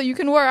 but also you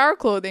can wear our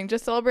clothing.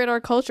 Just celebrate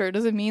our culture. It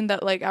doesn't mean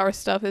that like our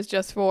stuff is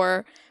just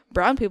for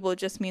brown people. It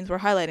just means we're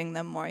highlighting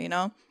them more, you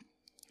know?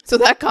 So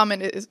that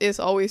comment is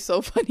always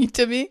so funny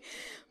to me.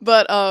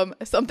 But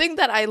something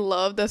that I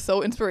love that's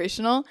so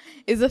inspirational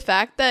is the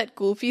fact that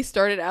Kulfi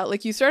started out,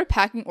 like you started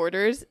packing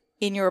orders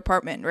in your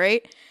apartment,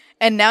 right?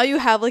 And now you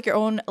have like your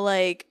own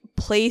like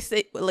place,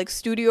 like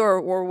studio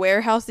or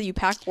warehouse that you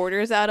pack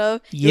orders out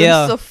of.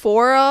 Yeah.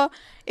 Sephora.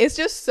 It's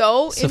just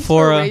so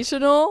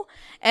inspirational.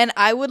 And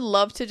I would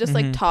love to just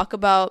like talk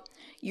about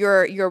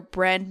your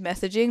brand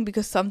messaging,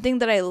 because something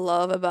that I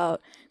love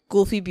about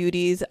Kulfi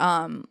Beauty's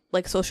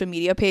like social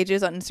media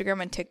pages on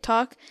Instagram and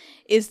TikTok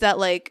is that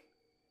like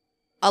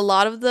a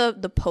lot of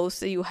the posts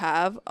that you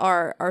have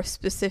are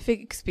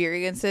specific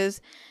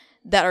experiences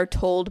that are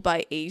told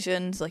by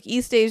Asians, like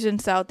East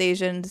Asians, South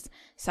Asians,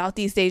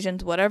 Southeast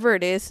Asians, whatever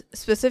it is,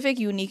 specific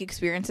unique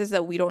experiences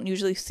that we don't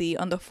usually see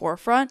on the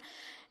forefront.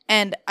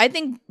 And I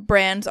think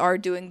brands are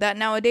doing that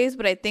nowadays,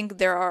 but I think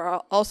there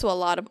are also a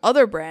lot of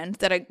other brands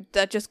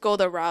that just go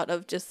the route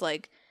of just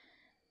like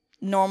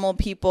normal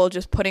people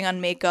just putting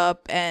on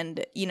makeup,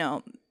 and you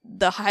know,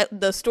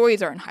 the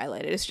stories aren't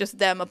highlighted. It's just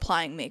them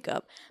applying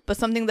makeup. But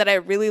something that I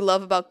really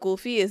love about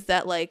Kulfi is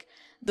that like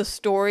the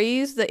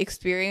stories, the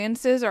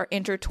experiences are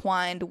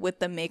intertwined with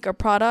the makeup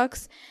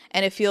products,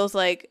 and it feels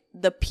like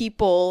the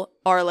people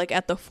are like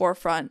at the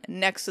forefront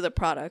next to the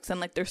products, and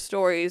like their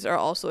stories are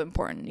also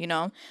important, you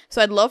know?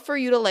 So I'd love for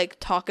you to like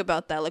talk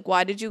about that. Like,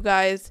 why did you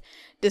guys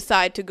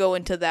decide to go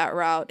into that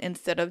route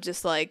instead of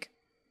just like,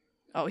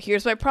 oh,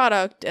 here's my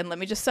product and let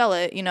me just sell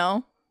it, you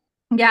know?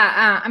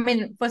 Yeah, I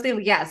mean,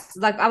 firstly, yes.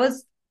 Like I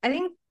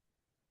think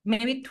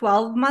maybe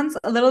 12 months,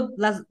 a little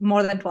less,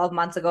 more than 12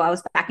 months ago, I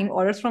was packing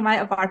orders from my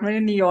apartment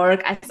in New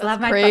York. I still have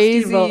my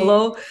crazy. trusty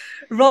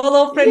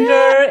Rolo printer.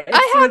 Yeah,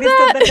 It's really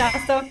stood the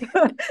test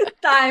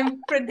of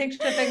time, printing,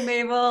 shipping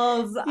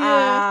labels.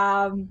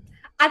 Yeah.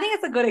 I think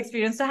it's a good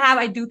experience to have.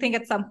 I do think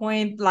at some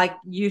point, like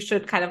you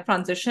should kind of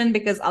transition,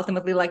 because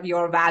ultimately, like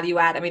your value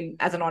add, I mean,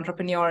 as an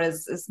entrepreneur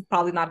is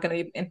probably not going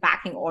to be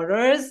impacting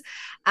orders.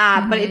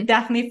 But it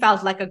definitely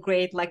felt like a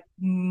great like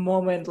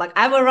moment. Like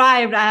I've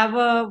arrived, I have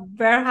a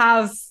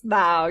warehouse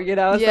now, you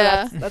know?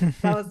 Yeah. So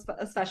that was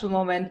a special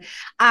moment.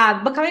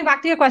 But coming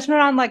back to your question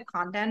around like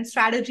content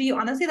strategy,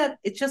 honestly, that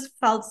it just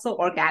felt so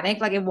organic.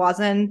 Like it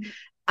wasn't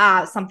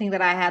something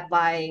that I had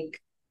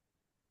like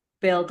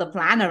build a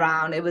plan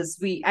around. It was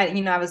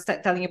I was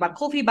telling you about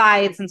Kulfi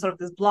Bites and sort of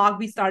this blog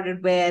we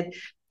started with,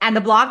 and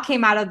the blog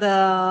came out of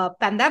the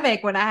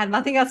pandemic when I had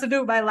nothing else to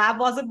do. My lab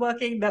wasn't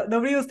working,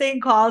 nobody was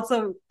taking calls,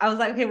 so I was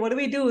like, okay, what do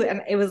we do?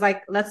 And it was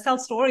like, let's tell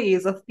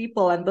stories of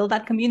people and build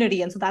that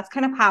community. And so that's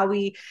kind of how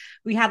we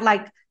had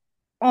like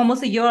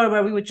almost a year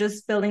where we were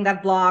just building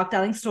that blog,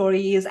 telling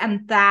stories,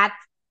 and that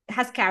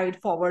has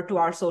carried forward to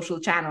our social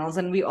channels.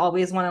 And we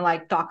always want to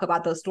like talk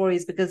about those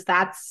stories, because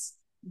that's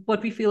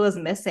what we feel is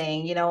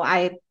missing. You know,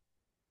 I've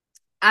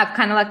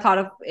kind of like thought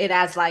of it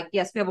as like,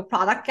 yes, we have a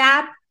product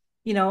gap,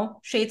 you know,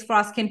 shades for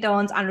our skin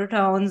tones,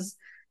 undertones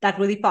that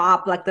really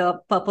pop, like the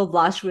purple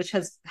blush, which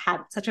has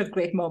had such a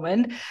great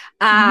moment.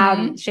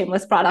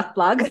 Shameless product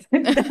plug.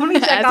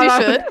 Definitely check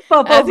out our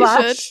purple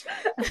blush.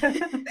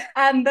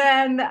 And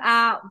then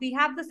we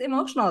have this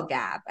emotional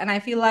gap. And I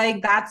feel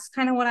like that's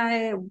kind of what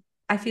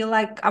I feel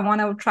like I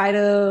want to try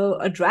to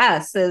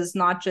address, is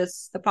not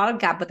just the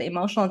product gap, but the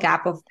emotional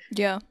gap of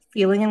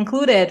feeling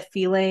included,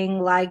 feeling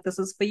like this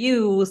is for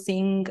you,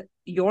 seeing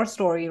your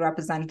story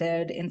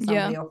represented in some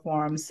way or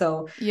form.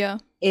 So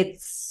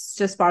it's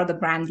just part of the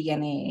brand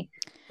DNA.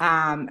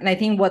 And I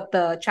think what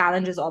the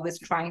challenge is always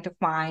trying to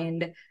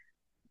find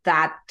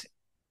that,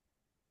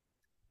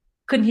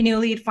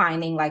 continually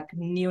finding like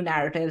new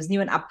narratives,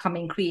 new and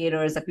upcoming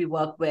creators that we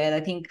work with. I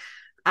think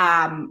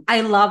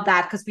I love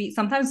that, because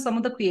sometimes some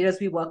of the creators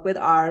we work with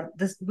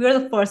we're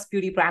the first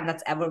beauty brand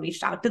that's ever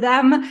reached out to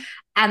them.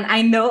 And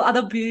I know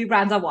other beauty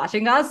brands are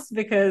watching us,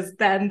 because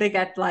then they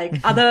get like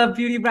other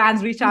beauty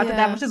brands reach out to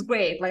them, which is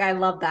great. Like I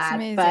love that.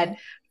 But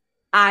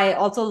I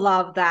also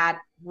love that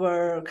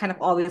we're kind of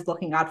always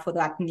looking out for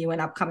that new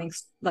and upcoming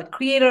like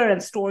creator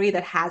and story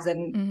that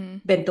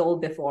hasn't been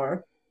told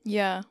before.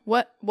 Yeah.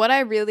 What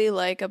I really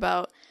like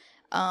about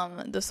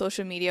the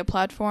social media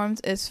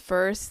platforms is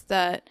first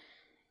that,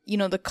 you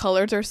know, the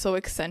colors are so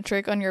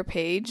eccentric on your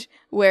page,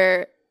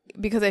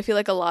 because I feel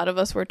like a lot of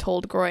us were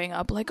told growing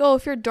up, like, oh,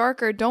 if you're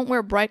darker, don't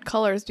wear bright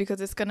colors because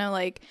it's gonna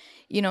like,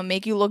 you know,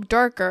 make you look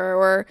darker,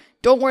 or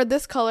don't wear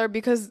this color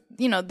because,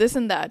 you know, this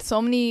and that.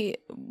 So many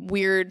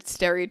weird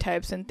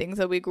stereotypes and things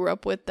that we grew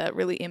up with that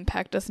really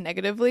impact us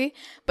negatively.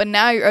 But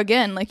now you're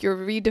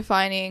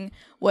redefining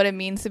what it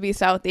means to be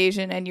South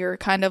Asian, and you're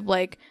kind of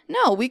like,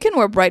 no, we can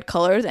wear bright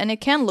colors and it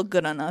can look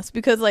good on us,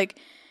 because like,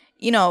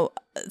 you know,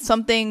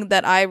 something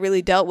that I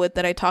really dealt with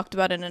that I talked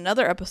about in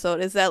another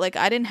episode is that like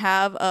I didn't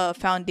have a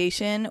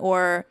foundation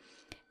or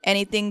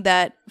anything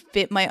that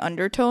fit my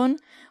undertone,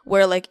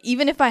 where like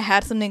even if I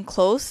had something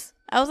close,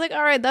 I was like,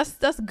 all right,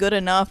 that's good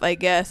enough, I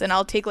guess. And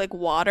I'll take like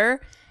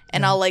water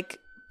and I'll like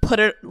put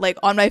it like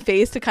on my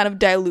face to kind of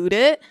dilute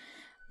it.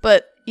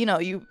 But you know,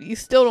 you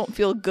still don't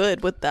feel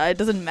good with that. It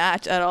doesn't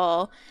match at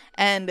all.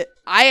 And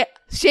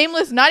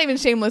not even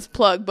shameless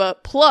plug,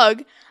 but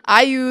plug,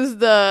 I use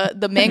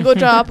the Mango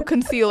Drop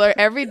concealer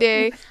every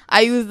day.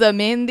 I use the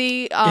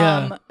Mehndi,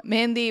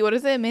 what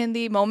is it?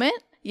 Mehndi Moment?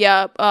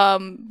 Yeah,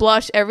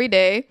 blush every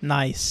day.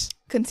 Nice.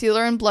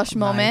 Concealer and blush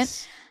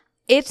moment.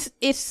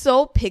 It's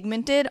so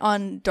pigmented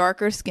on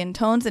darker skin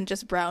tones and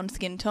just brown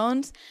skin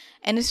tones.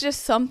 And it's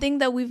just something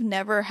that we've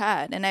never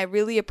had. And I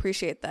really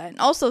appreciate that. And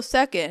also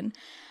second,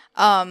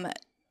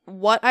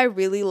 what I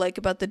really like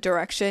about the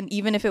direction,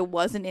 even if it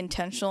wasn't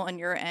intentional on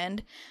your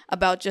end,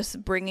 about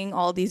just bringing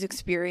all these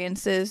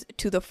experiences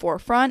to the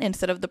forefront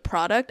instead of the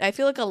product. I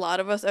feel like a lot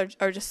of us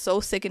are just so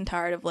sick and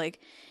tired of like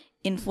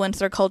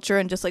influencer culture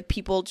and just like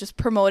people just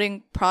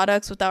promoting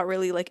products without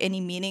really like any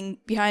meaning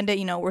behind it.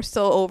 You know, we're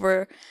so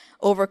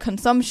over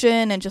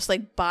consumption and just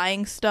like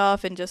buying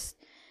stuff and just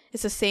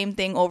it's the same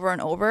thing over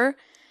and over.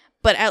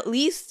 But at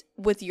least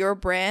with your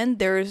brand,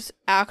 there's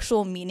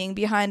actual meaning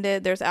behind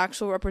it. There's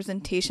actual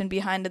representation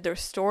behind it.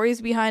 There's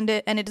stories behind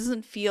it. And it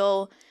doesn't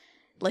feel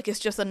like it's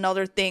just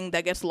another thing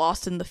that gets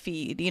lost in the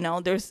feed. You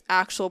know, there's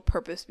actual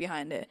purpose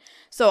behind it.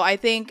 So I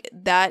think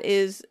that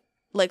is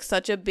like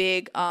such a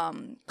big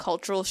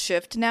cultural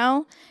shift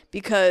now,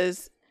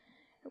 because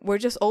we're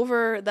just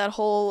over that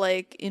whole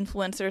like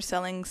influencer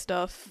selling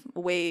stuff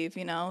wave,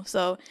 you know?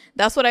 So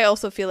that's what I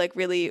also feel like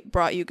really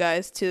brought you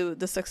guys to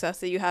the success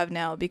that you have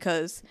now,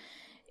 because,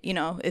 you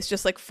know, it's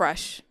just like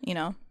fresh, you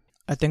know?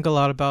 I think a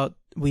lot about,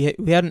 we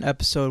had an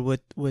episode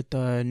with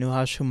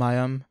Nuhash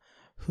Humayam,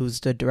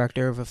 who's the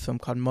director of a film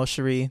called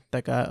Moshiri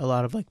that got a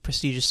lot of like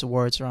prestigious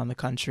awards around the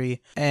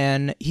country.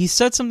 And he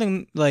said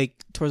something like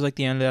towards like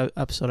the end of the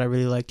episode I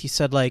really liked. He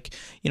said like,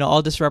 you know,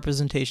 all this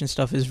representation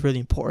stuff is really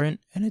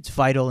important and it's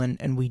vital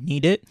and we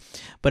need it.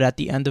 But at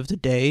the end of the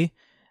day,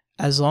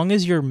 as long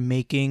as you're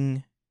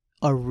making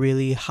a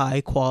really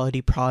high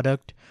quality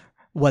product,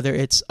 whether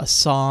it's a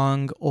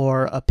song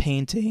or a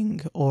painting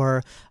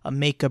or a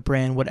makeup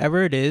brand,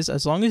 whatever it is,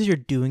 as long as you're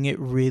doing it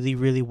really,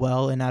 really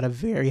well and at a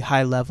very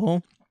high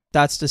level,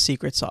 that's the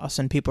secret sauce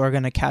and people are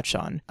going to catch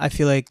on. I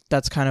feel like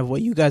that's kind of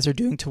what you guys are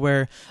doing, to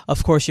where,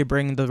 of course, you're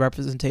bringing the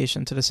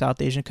representation to the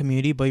South Asian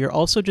community, but you're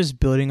also just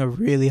building a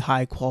really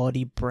high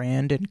quality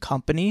brand and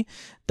company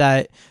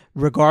that,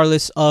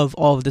 regardless of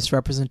all of this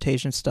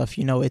representation stuff,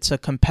 you know, it's a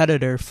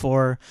competitor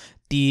for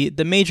the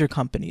major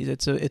companies.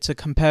 It's a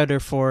competitor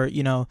for,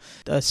 you know,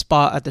 a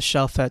spot at the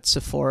shelf at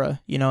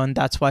Sephora, you know, and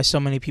that's why so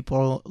many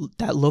people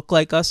that look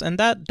like us and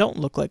that don't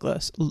look like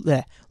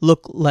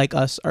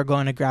us are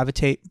going to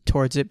gravitate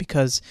towards it,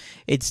 because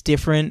it's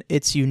different,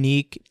 it's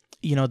unique.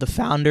 You know, the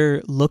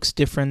founder looks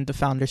different, the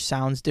founder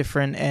sounds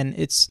different, and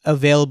it's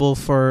available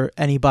for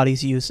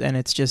anybody's use, and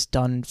it's just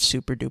done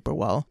super duper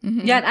well.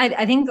 Mm-hmm. Yeah,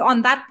 I think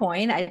on that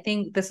point, I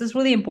think this is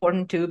really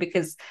important too,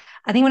 because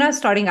I think when I was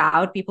starting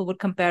out, people would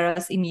compare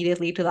us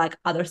immediately to like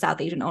other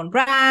South Asian owned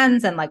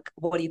brands and like,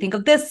 what do you think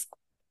of this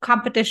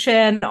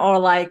competition? Or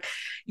like,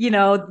 you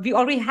know, we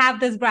already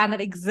have this brand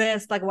that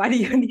exists, like why do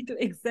you need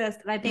to exist?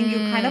 And I think you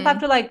kind of have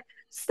to like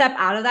step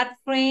out of that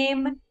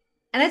frame.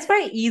 And it's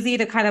very easy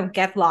to kind of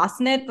get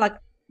lost in it. Like,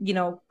 you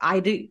know, I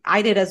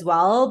did as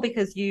well,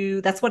 because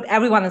that's what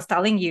everyone is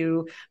telling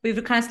you. We have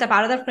to kind of step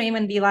out of the frame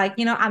and be like,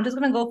 you know, I'm just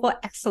going to go for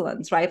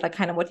excellence, right? Like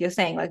kind of what you're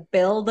saying, like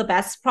build the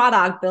best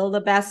product, build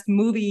the best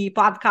movie,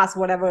 podcast,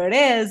 whatever it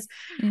is.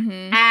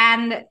 Mm-hmm.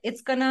 And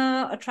it's going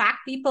to attract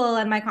people.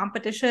 And my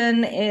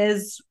competition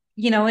is,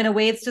 you know, in a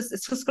way, it's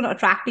just going to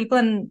attract people.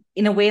 And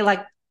in a way,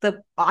 like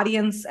the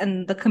audience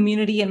and the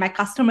community and my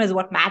customer is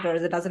what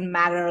matters. It doesn't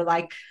matter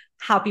like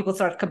how people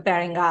start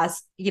comparing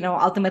us. You know,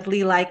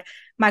 ultimately, like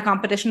my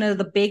competition is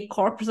the big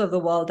corporates of the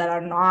world that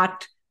are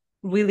not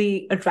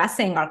really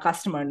addressing our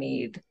customer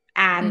need.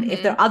 And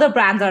if there are other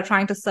brands that are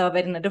trying to serve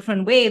it in a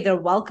different way, they're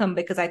welcome,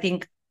 because I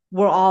think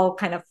we're all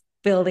kind of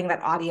building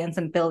that audience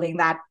and building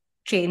that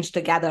change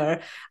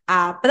together.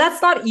 But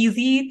that's not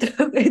easy.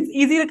 It's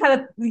easy to kind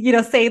of, you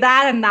know, say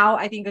that. And now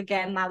I think,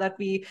 again, now that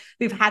we've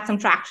had some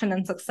traction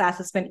and success,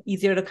 it's been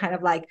easier to kind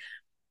of like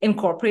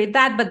incorporate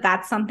that. But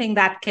that's something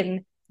that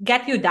can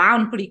get you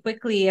down pretty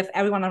quickly if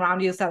everyone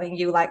around you is telling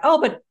you like,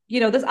 oh, but you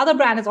know, this other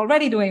brand is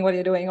already doing what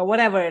you're doing, or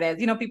whatever it is.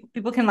 You know,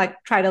 people can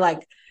like try to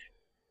like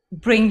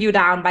bring you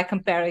down by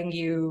comparing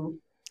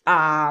you,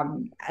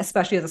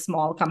 especially as a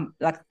small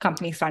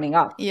company starting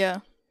up. Yeah,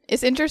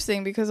 it's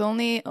interesting because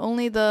only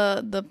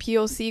the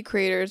POC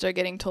creators are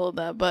getting told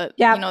that, but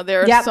you know,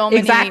 there are so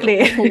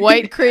many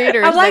white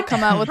creators that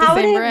come out with the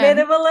same brand.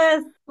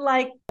 Minimalists,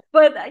 like,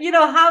 but you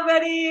know, how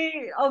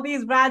many of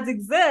these brands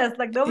exist?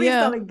 Like nobody's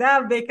telling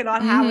them they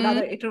cannot have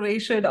another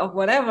iteration of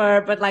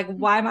whatever. But like,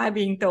 why am I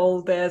being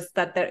told this,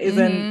 that there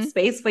isn't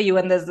space for you?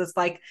 And there's this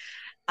like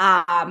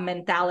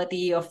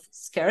mentality of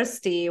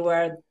scarcity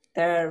where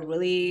there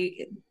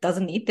really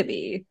doesn't need to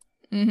be.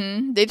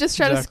 They just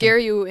try to scare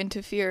you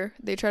into fear.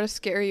 They try to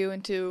scare you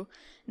into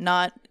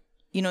not,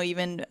 you know,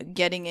 even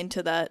getting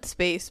into that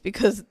space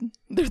because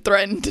they're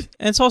threatened.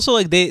 And it's also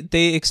like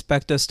they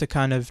expect us to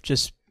kind of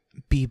just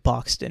be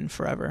boxed in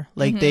forever.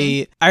 Like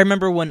I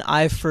remember when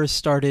I first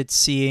started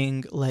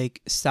seeing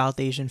like South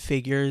Asian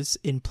figures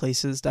in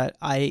places that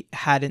I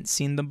hadn't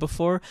seen them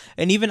before,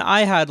 and even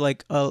I had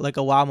like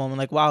a wow moment,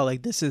 like wow,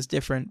 like this is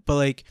different. But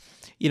like,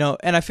 you know,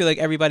 and I feel like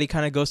everybody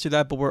kind of goes through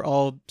that, but we're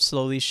all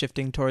slowly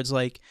shifting towards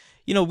like,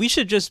 we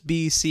should just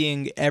be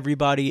seeing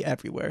everybody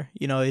everywhere.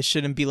 It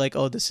shouldn't be like,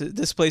 oh,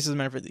 this place is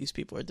meant for these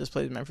people, or this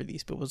place is meant for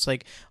these people. It's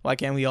like, why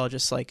can't we all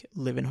just like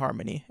live in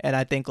harmony? And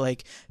I think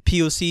like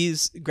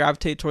POCs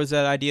gravitate towards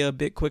that idea a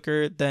bit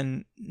quicker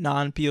than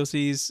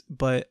non-POCs,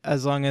 but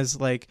as long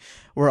as like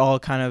we're all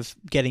kind of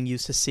getting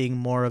used to seeing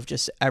more of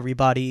just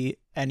everybody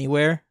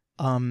anywhere,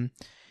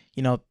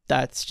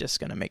 that's just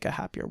gonna make a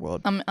happier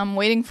world. I'm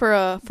waiting for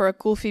a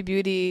Kulfi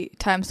Beauty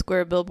Times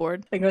Square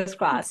billboard. Fingers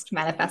crossed,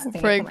 manifesting for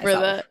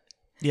that.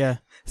 Yeah.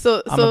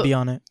 So I'm gonna be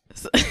on it.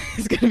 So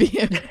it's gonna be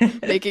him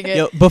making it.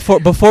 Yo,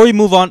 before we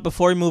move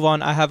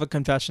on, I have a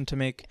confession to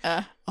make.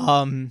 If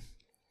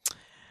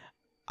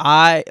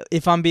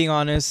I'm being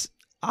honest,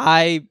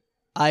 I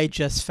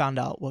just found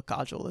out what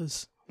kajal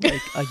is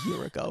like a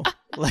year ago.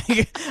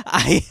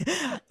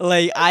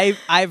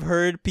 I've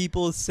heard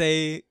people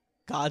say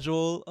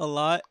kajal a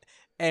lot,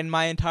 and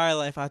my entire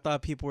life I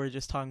thought people were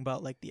just talking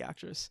about like the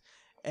actress.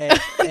 And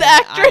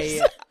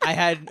actress.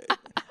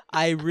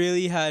 I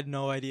really had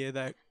no idea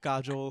that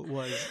kajal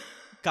was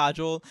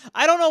kajal.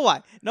 I don't know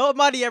why.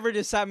 Nobody ever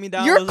just sat me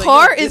down. Your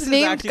car is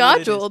named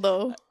Kajal,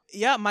 though.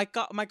 Yeah, my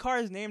car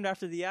is named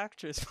after the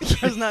actress. My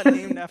car's not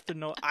named after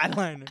no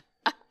eyeliner.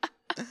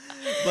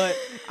 But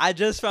I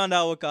just found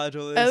out what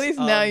kajal is. At least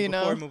now you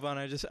know. Before we move on,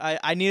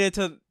 I needed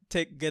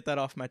to get that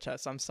off my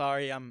chest. I'm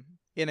sorry, I'm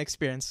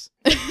inexperienced.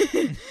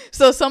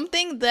 So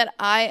something that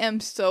I am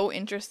so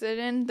interested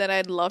in that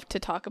I'd love to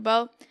talk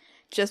about,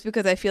 just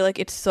because I feel like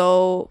it's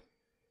so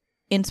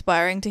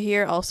inspiring to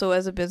hear also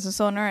as a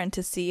business owner and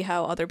to see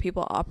how other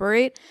people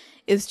operate,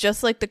 is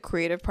just like the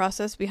creative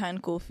process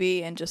behind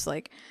Kulfi and just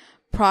like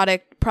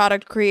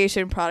product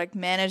creation, product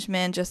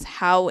management, just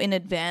how in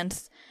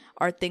advance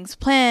are things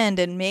planned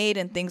and made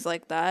and things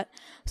like that.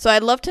 So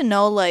I'd love to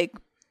know like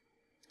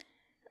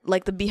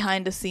the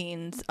behind the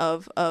scenes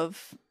of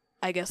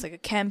I guess like a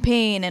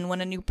campaign, and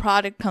when a new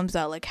product comes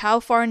out, like how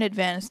far in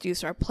advance do you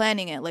start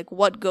planning it? Like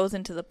what goes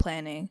into the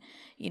planning?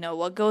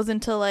 What goes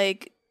into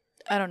like,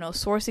 I don't know,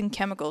 sourcing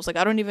chemicals. Like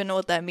I don't even know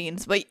what that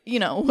means, but you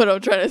know what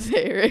I'm trying to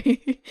say,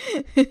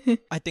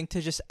 right? I think to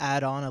just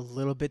add on a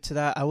little bit to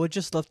that, I would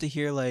just love to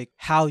hear like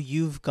how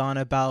you've gone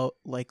about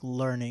like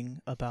learning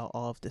about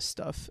all of this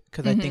stuff,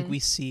 because I think we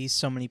see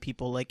so many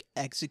people like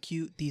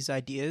execute these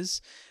ideas,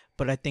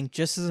 but I think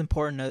just as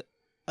important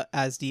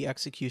as the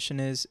execution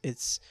is,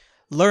 it's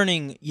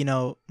learning,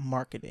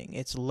 marketing,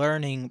 it's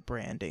learning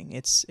branding,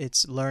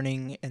 it's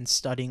learning and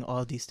studying all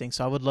of these things.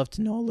 So I would love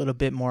to know a little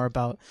bit more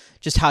about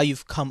just how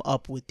you've come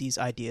up with these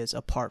ideas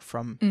apart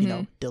from,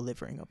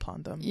 delivering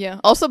upon them. Yeah.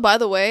 Also, by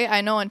the way,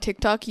 I know on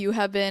TikTok you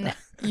have been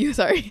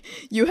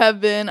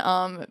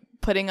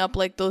putting up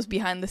like those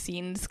behind the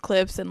scenes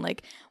clips and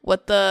like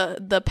what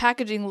the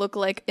packaging looked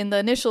like in the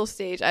initial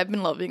stage. I've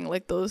been loving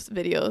like those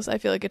videos. I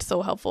feel like it's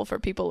so helpful for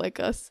people like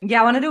us.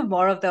 Yeah, I want to do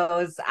more of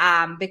those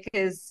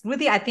because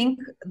really I think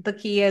the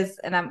key is,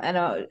 and I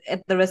know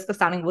at the risk of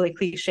sounding really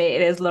cliche,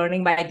 it is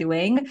learning by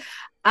doing.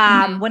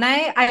 When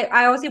I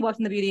obviously worked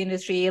in the beauty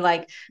industry,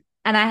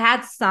 and I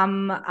had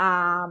some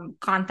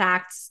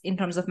contacts in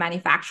terms of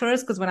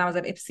manufacturers, because when I was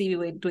at Ipsy, we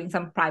were doing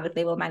some private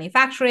label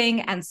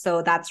manufacturing. And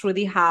so that's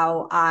really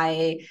how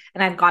I'd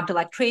gone to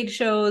like trade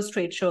shows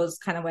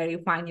kind of where you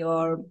find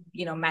your,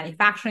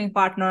 manufacturing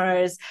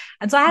partners.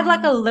 And so I had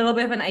like a little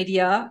bit of an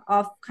idea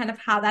of kind of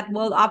how that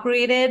world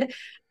operated.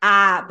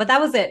 But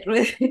that was it,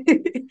 really.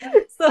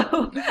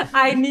 So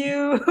I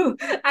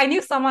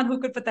knew someone who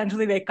could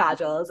potentially make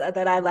kajals, and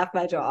then I left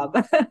my job.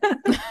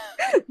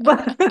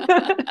 But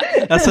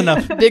that's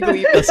enough. Big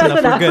leap. That's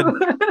enough. We're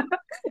good.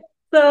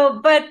 So,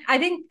 but I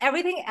think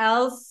everything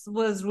else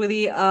was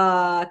really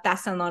a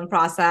test and learn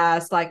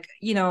process. I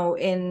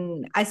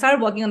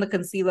started working on the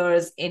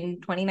concealers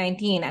in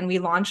 2019, and we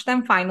launched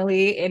them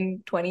finally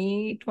in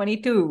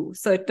 2022.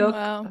 So it took,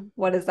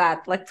 what is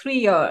that, like 3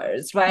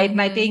 years, right? And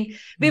I think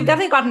we've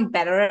definitely gotten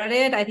better at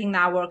it. I think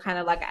now we're kind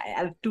of like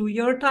at a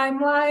 2-year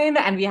timeline,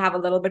 and we have a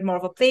little bit more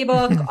of a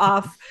playbook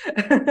of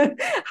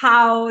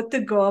how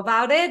to go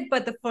about it.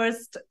 But the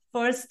first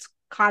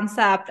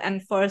concept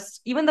and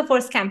even the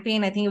first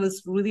campaign, I think it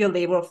was really a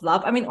labor of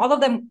love. I mean, all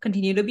of them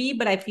continue to be,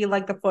 but I feel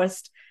like the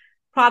first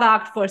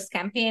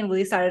campaign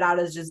really started out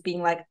as just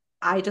being like,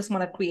 I just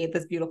want to create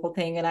this beautiful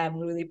thing and I'm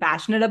really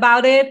passionate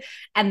about it.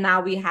 And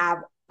now we have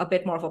a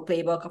bit more of a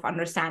playbook of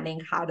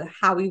understanding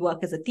how we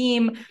work as a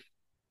team.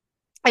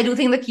 I do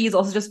think the key is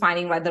also just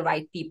finding the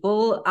right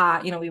people.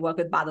 We work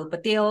with Badal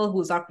Patel,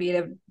 who's our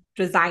creative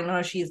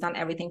designer. She's done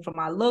everything from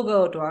our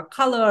logo to our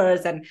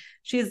colors, and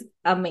she's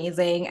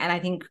amazing. And I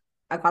think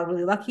I got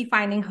really lucky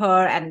finding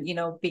her and,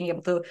 being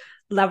able to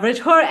leverage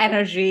her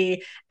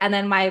energy. And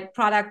then my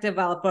product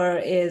developer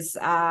is,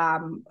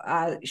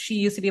 she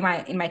used to be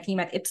in my team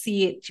at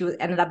Ipsy. She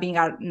ended up being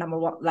our number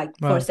one,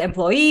 first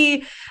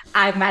employee.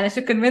 I've managed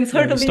to convince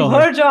her to leave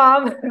her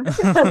job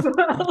as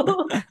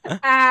well.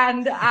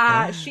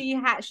 And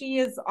she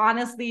is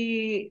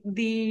honestly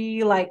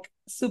the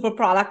super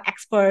product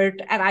expert,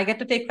 and I get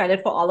to take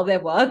credit for all of their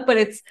work, but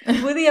it's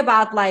really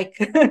about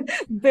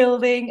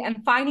building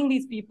and finding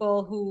these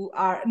people who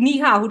are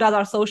Neha, who does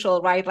our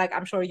social, right?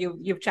 I'm sure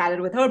you've chatted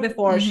chatted with her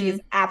before. She's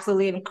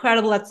absolutely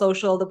incredible at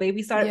social. The way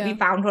we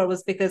found her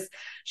was because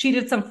she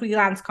did some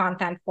freelance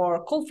content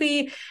for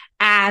Kulfi,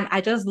 and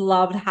I just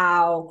loved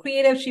how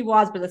creative she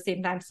was, but at the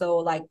same time, so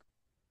like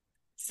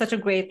such a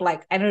great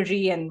like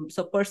energy and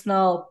so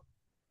personal.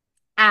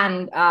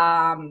 And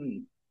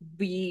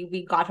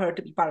we got her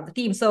to be part of the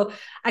team. So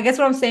I guess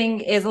what I'm saying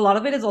is a lot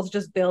of it is also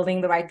just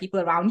building the right people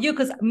around you,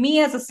 because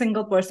me as a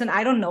single person,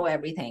 I don't know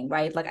everything,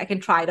 right? Like I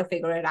can try to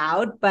figure it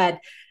out, but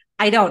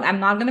I'm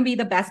not going to be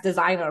the best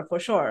designer for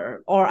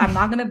sure, or I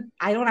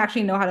don't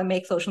actually know how to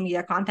make social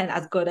media content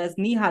as good as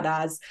Neha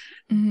does.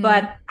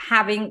 But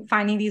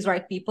finding these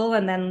right people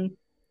and then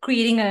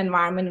creating an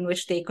environment in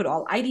which they could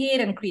all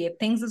ideate and create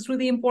things is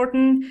really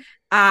important.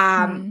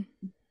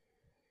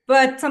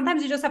 But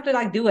sometimes you just have to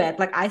like do it.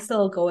 Like I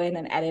still go in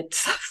and edit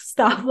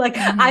stuff. Like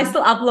I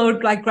still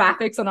upload like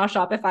graphics on our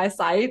Shopify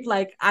site.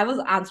 Like I was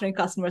answering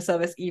customer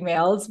service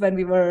emails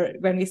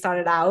when we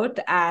started out,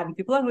 and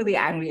people are really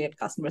angry at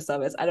customer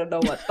service. I don't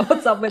know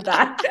what's up with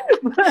that.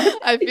 But,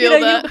 I feel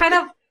that. You kind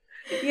of,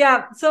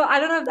 yeah. So I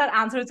don't know if that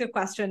answers your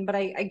question, but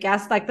I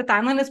guess like the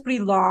timeline is pretty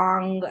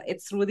long.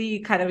 It's really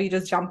kind of, you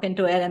just jump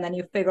into it and then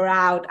you figure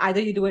out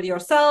either you do it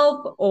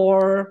yourself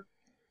or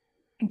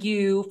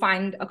you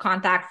find a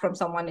contact from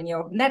someone in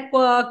your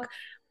network,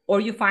 or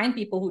you find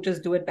people who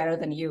just do it better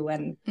than you.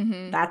 And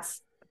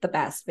that's the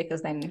best,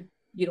 because then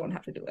you don't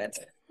have to do it.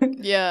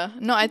 Yeah.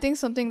 No, I think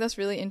something that's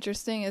really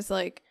interesting is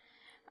like,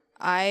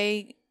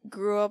 I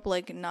grew up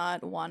like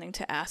not wanting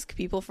to ask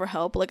people for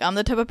help. Like I'm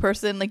the type of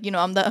person, like, you know,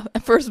 I'm the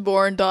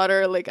firstborn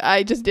daughter. Like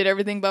I just did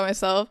everything by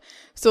myself.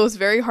 So it's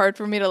very hard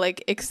for me to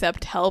like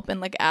accept help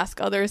and like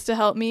ask others to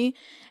help me.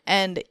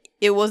 And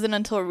it wasn't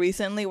until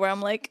recently where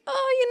I'm like,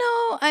 oh, you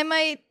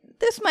know,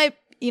 this might,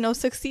 you know,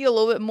 succeed a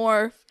little bit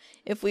more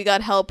if we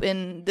got help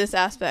in this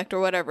aspect or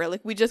whatever.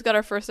 Like we just got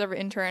our first ever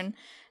intern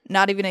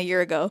not even a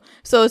year ago.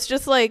 So it's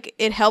just like,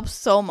 it helps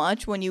so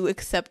much when you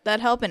accept that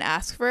help and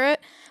ask for it.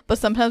 But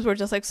sometimes we're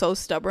just like so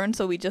stubborn,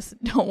 so we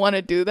just don't want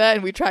to do that,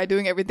 and we try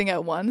doing everything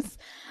at once.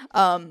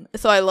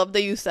 So I love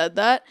that you said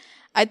that.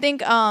 I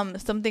think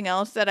something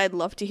else that I'd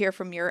love to hear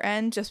from your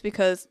end, just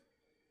because,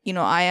 you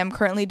know, I am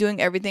currently doing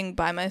everything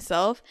by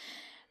myself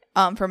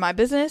for my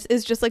business,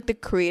 is just like the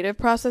creative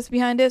process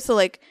behind it. So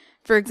like,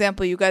 for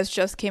example, you guys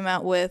just came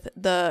out with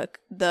the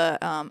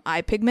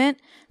eye pigment.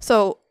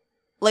 So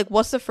like,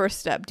 what's the first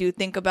step? Do you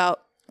think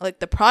about like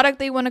the product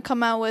they want to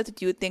come out with?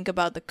 Do you think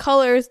about the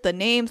colors, the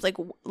names? Like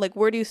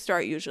where do you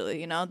start usually?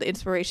 You know, the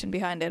inspiration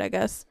behind it, I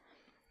guess.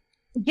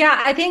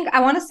 Yeah, I think I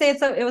want to say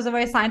it was a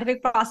very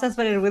scientific process,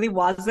 but it really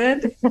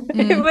wasn't.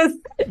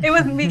 It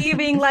was me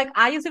being like,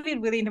 I used to be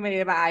really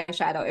intimidated by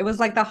eyeshadow. It was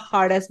like the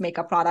hardest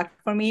makeup product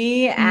for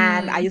me.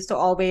 And I used to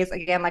always,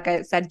 again, like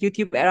I said,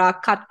 YouTube era,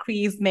 cut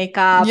crease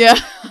makeup. Yeah.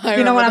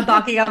 You know what I'm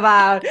talking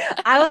about.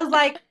 I was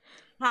like,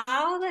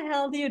 how the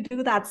hell do you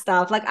do that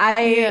stuff? Like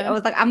I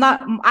was like,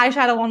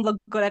 eyeshadow won't look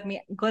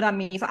good on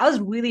me. So I was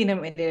really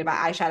intimidated by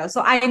eyeshadow. So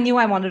I knew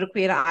I wanted to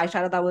create an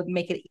eyeshadow that would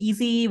make it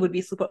easy, would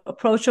be super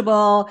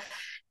approachable,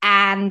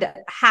 and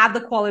have the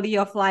quality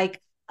of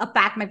like a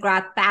Pat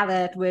McGrath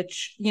palette,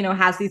 which, you know,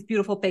 has these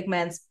beautiful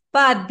pigments,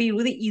 but be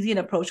really easy and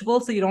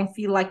approachable. So you don't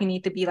feel like you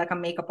need to be like a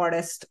makeup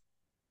artist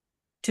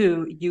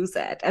to use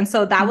it. And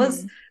so that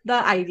was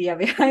the idea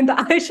behind the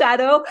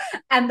eyeshadow.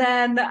 And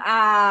then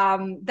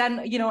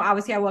you know,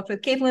 obviously I worked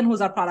with Caitlin,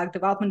 who's our product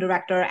development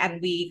director,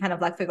 and we kind of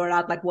like figured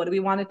out like, what do we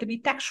want it to be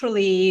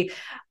texturally,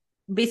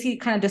 basically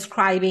kind of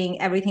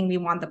describing everything we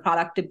want the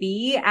product to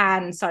be,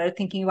 and started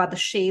thinking about the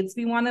shades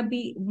we want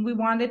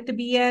it to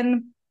be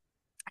in.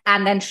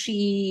 And then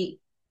she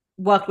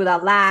worked with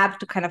our lab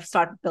to kind of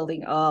start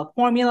building a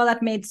formula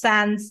that made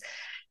sense.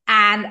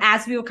 And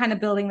as we were kind of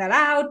building that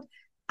out,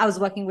 I was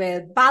working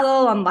with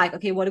Badal on like,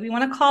 okay, what do we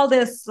want to call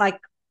this like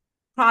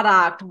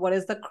product? What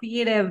is the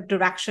creative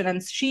direction?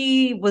 And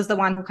she was the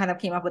one who kind of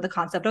came up with the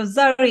concept of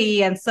Zari.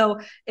 And so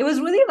it was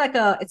really like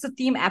it's a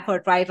team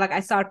effort, right? Like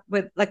I start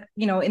with like,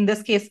 you know, in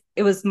this case,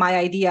 it was my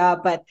idea,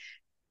 but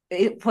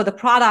for the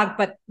product,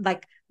 but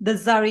like the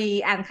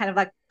Zari and kind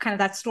of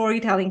that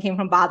storytelling came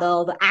from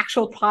Badal. The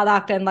actual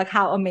product and like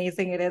how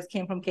amazing it is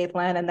came from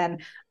Caitlin. And then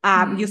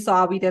you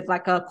saw we did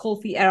like a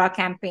Kulfi era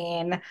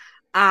campaign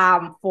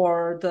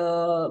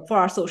for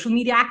our social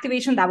media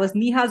activation. That was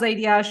Neha's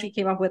idea. She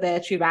came up with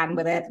it, she ran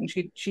with it, and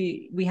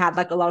we had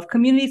like a lot of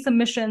community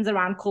submissions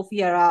around Kulfi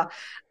era,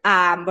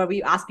 where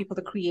we asked people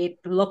to create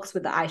looks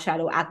with the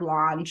eyeshadow at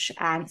launch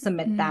and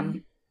submit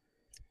them.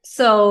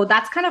 So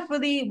that's kind of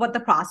really what the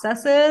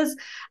process is.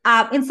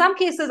 In some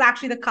cases,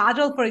 actually, the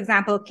kajal, for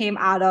example, came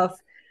out of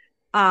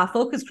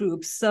focus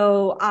groups.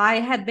 So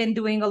I had been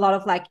doing a lot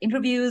of like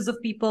interviews of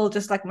people,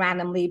 just like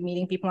randomly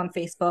meeting people on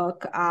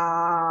Facebook,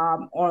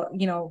 or,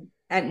 you know,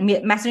 and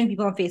messaging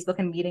people on Facebook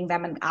and meeting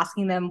them and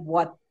asking them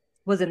what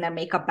was in their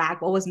makeup bag,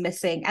 what was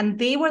missing. And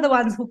they were the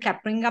ones who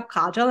kept bringing up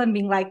kajal and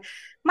being like,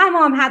 my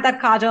mom had that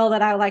kajal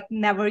that I like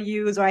never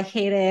use, or I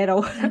hate it,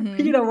 or,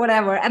 you know,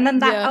 whatever. And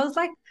then I was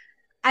like,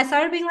 I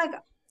started being like,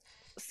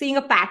 seeing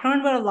a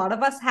pattern where a lot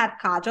of us had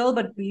kajal,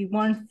 but we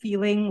weren't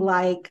feeling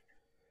like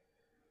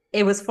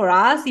it was for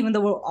us, even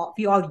though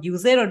we all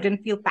use it or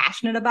didn't feel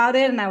passionate about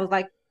it. And I was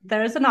like,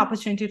 there is an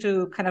opportunity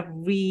to kind of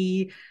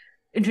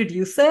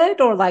reintroduce it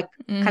or like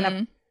kind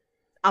of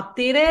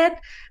update it.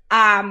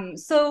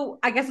 So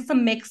I guess it's a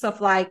mix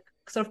of like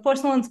sort of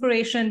personal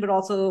inspiration, but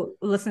also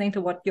listening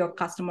to what your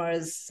customer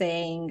is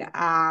saying.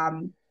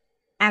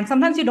 And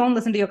sometimes you don't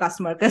listen to your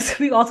customer, because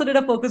we also did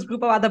a focus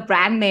group about the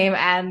brand name,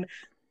 and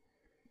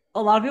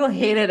a lot of people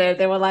hated it.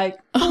 They were like,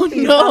 Oh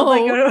 "Kulfi, sounds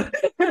like no.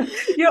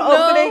 you're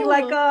opening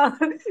like a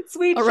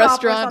sweet A shop or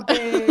restaurant.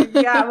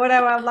 something." Yeah,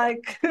 whatever. I'm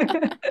like,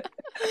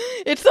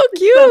 It's so so,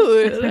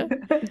 cute.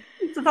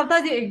 so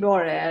sometimes you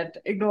ignore and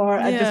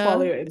just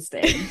follow Yeah. your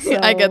instinct.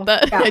 I get So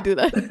that. I yeah. do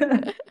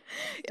that.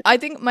 I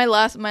think my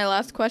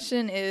last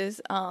question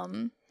is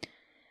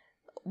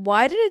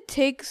why did it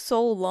take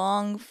so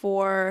long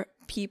for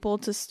people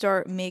to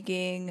start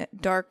making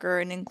darker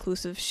and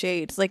inclusive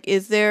shades? Like,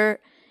 is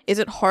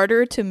it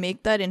harder to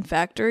make that in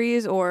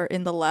factories or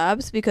in the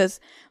labs? Because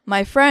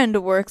my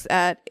friend works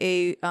at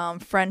a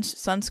French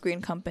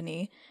sunscreen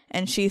company,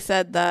 and she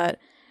said that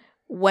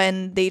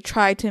when they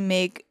try to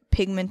make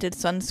pigmented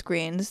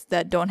sunscreens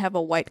that don't have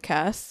a white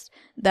cast,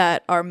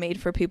 that are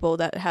made for people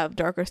that have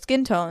darker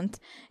skin tones,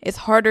 it's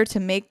harder to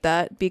make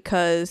that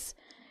because,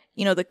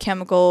 the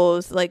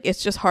chemicals, like,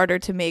 it's just harder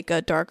to make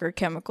a darker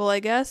chemical, I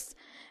guess.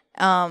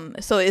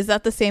 So is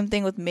that the same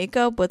thing with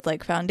makeup, with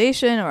like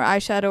foundation or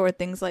eyeshadow or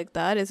things like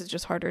that? Is it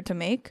just harder to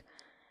make?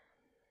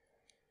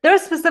 There are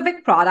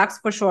specific products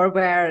for sure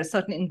where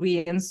certain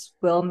ingredients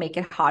will make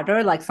it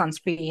harder, like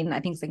sunscreen. I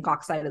think zinc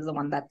oxide is the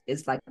one that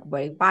is like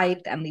very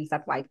white and leaves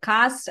that white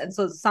cast. And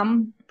so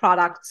some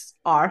products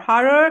are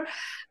harder.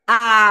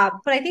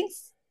 But I think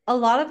a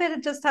lot of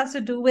it just has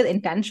to do with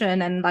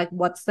intention and like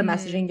what's the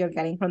messaging you're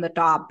getting from the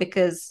top,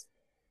 because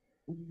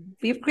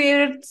we've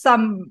created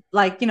some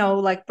like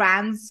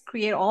brands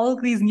create all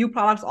of these new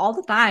products all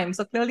the time.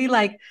 So clearly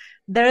like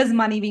there is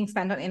money being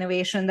spent on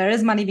innovation, there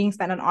is money being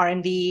spent on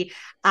R&D.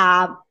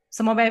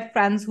 Some of my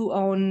friends who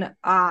own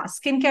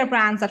skincare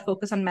brands that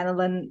focus on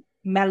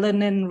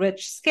melanin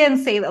rich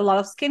skin say that a lot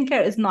of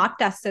skincare is not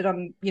tested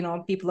on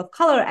people of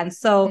color, and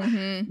so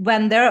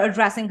when they're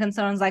addressing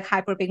concerns like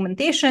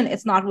hyperpigmentation,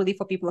 it's not really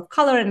for people of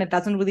color, and it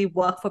doesn't really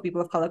work for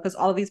people of color because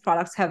all of these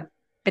products have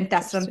been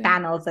tested on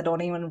panels that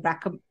don't even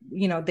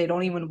they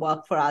don't even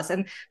work for us.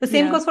 And the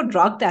same goes for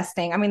drug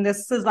testing. I mean,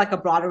 this is like a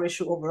broader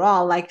issue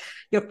overall. Like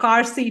your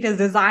car seat is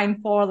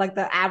designed for like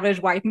the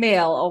average white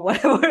male or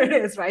whatever it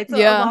is, right? So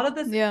a lot of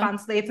this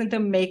translates into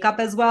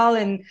makeup as well,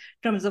 in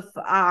terms of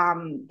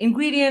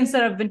ingredients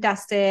that have been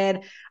tested.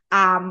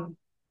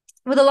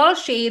 With a lot of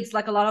shades,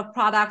 like a lot of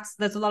products,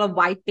 there's a lot of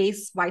white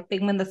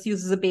pigment that's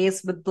used as a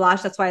base with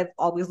blush. That's why it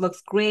always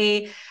looks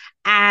gray.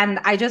 And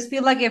I just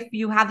feel like if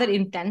you have that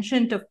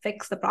intention to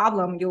fix the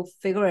problem, you'll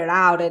figure it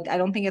out. I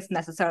don't think it's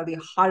necessarily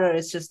harder.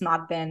 It's just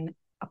not been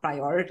a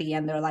priority.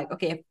 And they're like,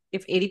 okay,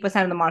 if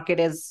 80% of the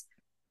market is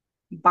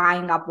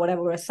buying up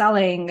whatever we're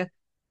selling,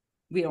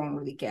 we don't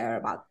really care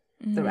about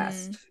the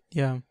rest.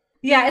 Yeah.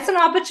 Yeah, it's an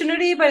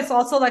opportunity, but it's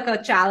also like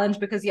a challenge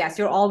because, yes,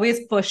 you're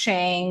always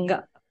pushing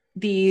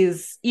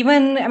these,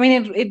 even, I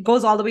mean, it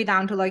goes all the way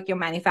down to like your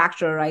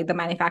manufacturer, right? The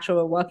manufacturer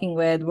we're working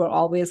with, we're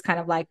always kind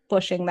of like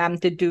pushing them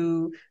to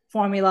do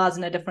formulas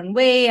in a different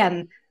way,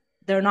 and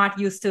they're not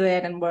used to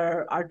it, and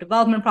our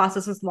development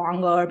process is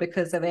longer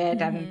because of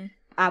it. And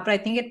but I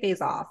think it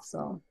pays off.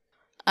 So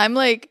I'm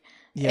like,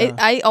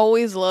 I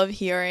always love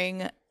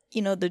hearing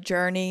the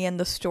journey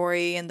and the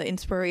story and the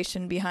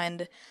inspiration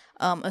behind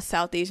a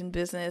South Asian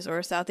business or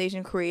a South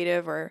Asian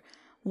creative or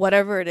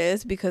whatever it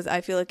is, because I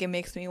feel like it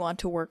makes me want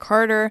to work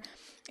harder.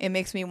 It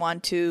makes me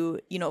want to,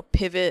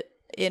 pivot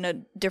in a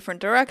different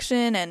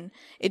direction, and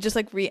it just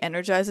like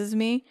re-energizes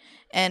me.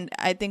 And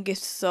I think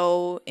it's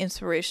so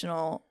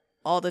inspirational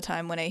all the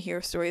time when I hear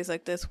stories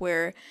like this,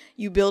 where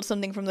you build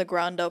something from the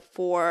ground up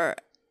for,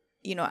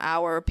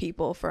 our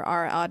people, for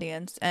our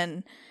audience.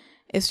 And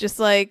it's just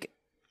like,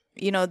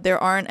 there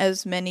aren't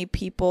as many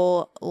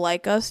people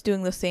like us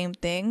doing the same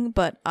thing,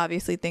 but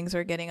obviously things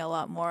are getting a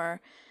lot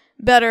more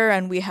better,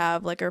 and we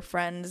have like our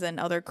friends and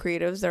other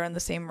creatives that are in the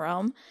same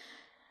realm,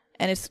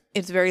 and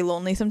it's very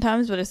lonely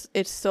sometimes, but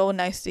it's so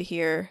nice to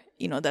hear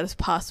that it's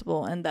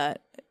possible, and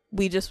that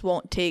we just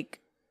won't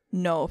take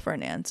no for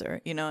an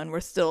answer, and we're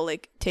still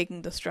like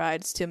taking the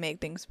strides to make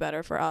things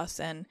better for us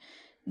and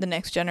the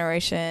next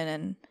generation.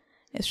 And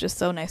it's just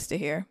so nice to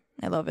hear.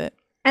 I love it.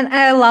 And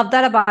I love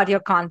that about your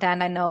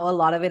content. I know a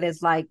lot of it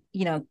is like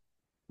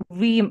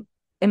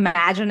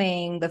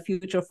reimagining the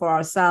future for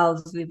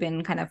ourselves. We've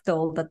been kind of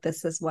told that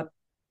this is what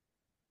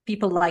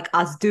people like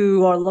us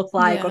do or look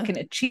like or can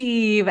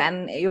achieve,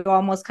 and you're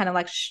almost kind of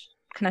like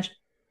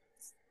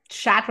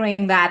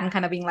shattering that and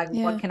kind of being like,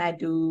 what can I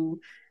do?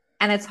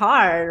 And it's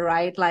hard,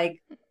 right?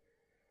 Like,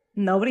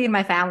 nobody in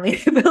my family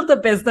built a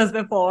business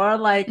before,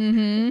 like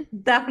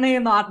definitely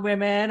not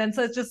women. And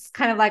so it's just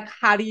kind of like,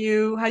 how do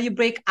you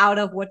break out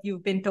of what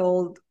you've been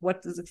told,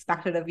 what is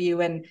expected of you,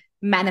 and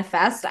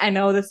manifest? I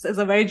know this is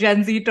a very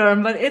Gen Z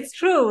term, but it's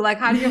true. Like,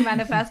 how do you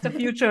manifest a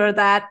future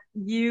that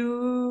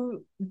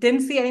you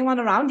didn't see anyone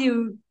around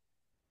you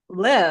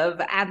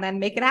live and then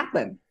make it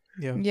happen.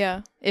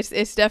 Yeah.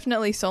 It's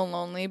definitely so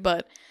lonely,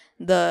 but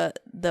the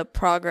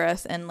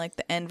progress and like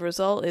the end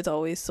result is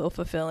always so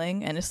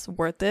fulfilling and it's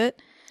worth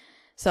it.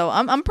 So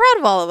I'm proud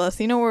of all of us.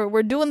 You know,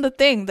 we're doing the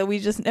thing that we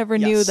just never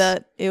knew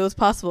that it was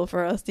possible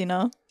for us, you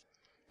know?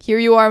 Here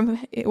you are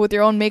with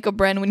your own makeup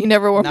brand when you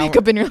never wore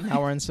makeup in your life.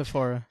 Now we're in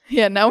Sephora.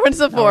 Yeah, now we're in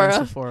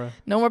Sephora.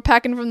 No more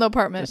packing from the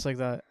apartment. Just like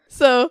that.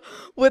 So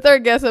with our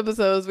guest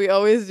episodes, we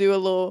always do a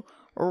little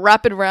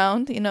rapid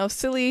round, you know,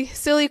 silly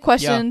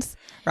questions.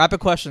 Yeah.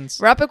 Rapid questions.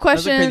 That's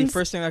the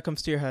first thing that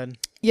comes to your head.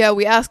 Yeah,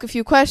 we ask a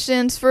few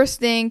questions.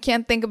 First thing,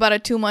 can't think about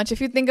it too much. If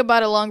you think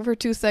about it longer for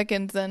 2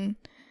 seconds, then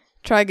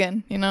try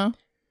again, you know?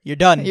 You're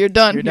done. You're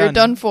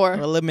done for.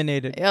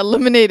 Eliminated. Yeah,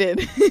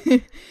 eliminated.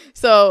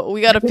 So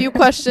we got a few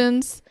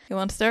questions. You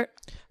want to start?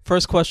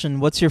 First question,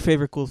 what's your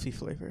favorite kulfi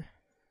flavor?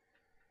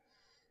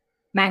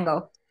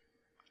 Mango.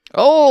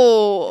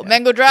 Oh,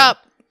 mango drop.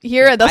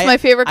 Here, that's my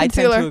favorite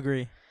concealer. I tend to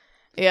agree.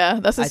 Yeah,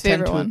 that's his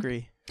favorite one. I tend to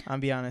agree. I'll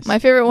be honest. My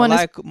favorite one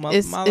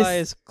Malai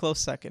is close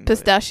second.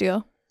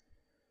 Pistachio.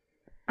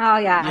 Oh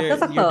yeah,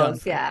 those are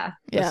close. Yeah.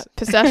 Yeah,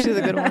 pistachio is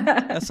a good one.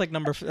 That's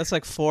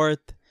like fourth,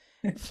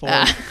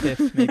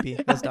 fifth, maybe.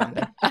 That's down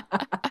there.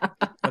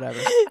 Whatever.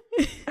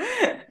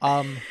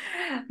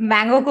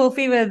 Mango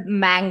kulfi with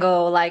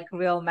mango, like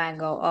real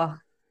mango. Oh.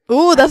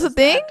 Ooh, that's a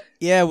thing?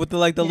 Yeah, with the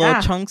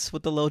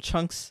little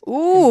chunks,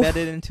 Ooh.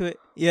 embedded into it.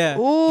 Yeah.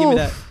 Ooh. Give me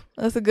that.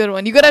 That's a good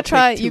one. You gotta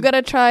try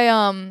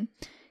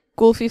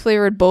kulfi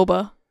flavored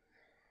boba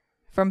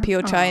from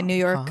Pio Chai in New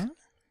York.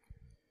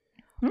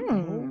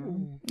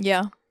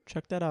 Yeah.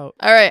 Check that out.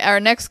 All right, our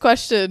next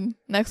question.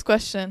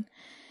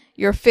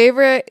 Your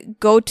favorite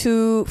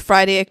go-to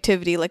Friday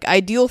activity, like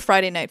ideal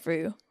Friday night for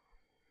you?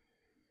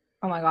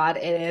 Oh my God,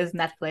 it is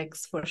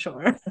Netflix for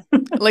sure.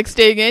 Like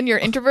staying in? You're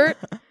an introvert?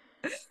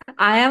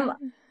 I am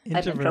an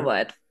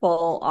introvert,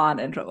 full on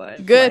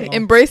introvert. Good, like,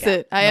 embrace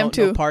it. I am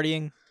too. No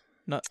partying,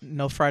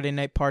 no Friday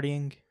night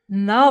partying.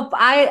 Nope.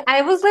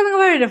 I was living a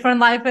very different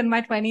life in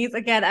my 20s.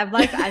 Again,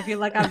 I feel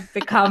like I've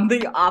become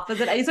the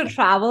opposite. I used to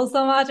travel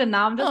so much and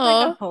now I'm just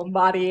like a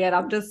homebody and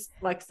I'm just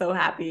like so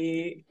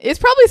happy. It's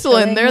probably still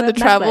in there, the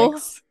travel.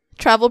 Netflix.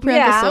 Travel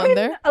Priyanka still in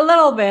there? A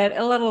little bit.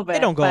 They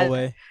don't go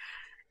away.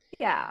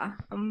 Yeah.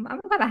 I'm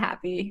kind of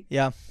happy.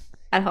 Yeah.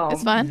 At home.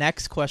 It's fun.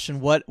 Next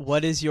question.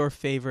 What is your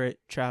favorite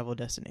travel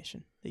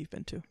destination that you've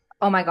been to?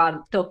 Oh my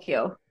God,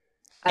 Tokyo.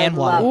 And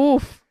why?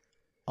 Oof.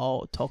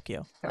 Oh,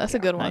 Tokyo. That's a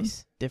good one.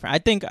 Nice. Different.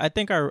 I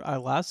think our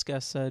last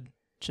guest said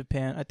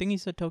Japan. I think he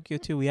said Tokyo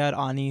too. We had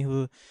Ani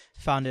who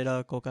founded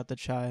Kokata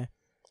Chai.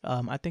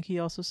 I think he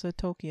also said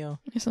Tokyo.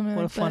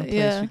 What a fun place.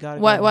 Yeah. We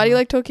gotta why do you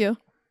like Tokyo?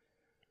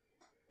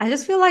 I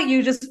just feel like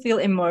you just feel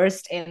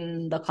immersed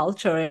in the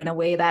culture in a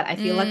way that I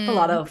feel like a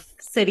lot of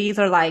cities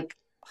are like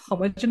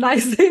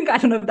homogenizing. I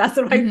don't know if that's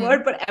the right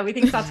word, but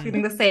everything starts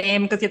feeling the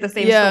same because you have the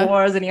same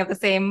stores and you have the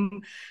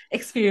same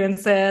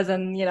experiences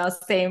and, you know,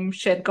 same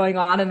shit going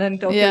on. And then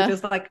Tokyo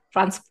just like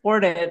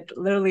transported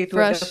literally to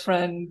a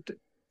different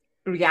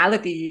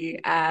reality.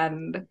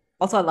 And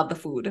also I love the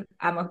food.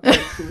 I'm a big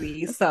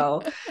foodie.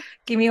 So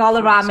give me all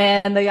the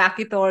ramen, the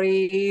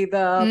yakitori,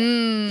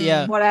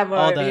 the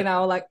whatever, you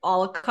know, like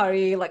all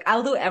curry. Like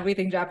I'll do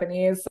everything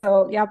Japanese.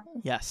 So yeah.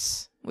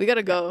 Yes. We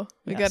gotta go.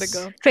 We gotta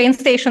go. Train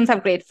stations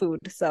have great food.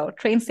 So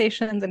train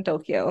stations in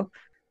Tokyo.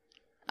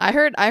 I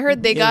heard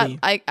they got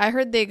I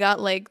heard they got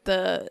like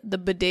the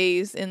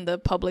bidets in the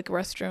public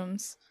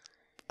restrooms.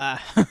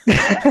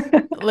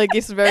 Like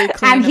it's very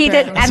clean. And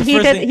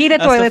heated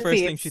toilet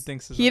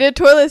seats. Heated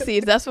toilet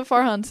seats. That's what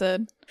Farhan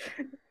said.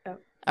 All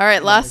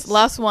right,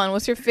 last one.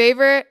 What's your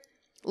favorite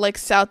like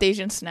South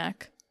Asian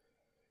snack?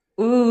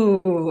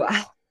 Ooh.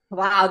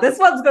 Wow, this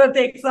one's gonna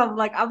take some I'm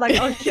like,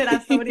 oh shit, I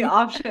have so many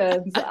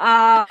options.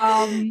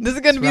 This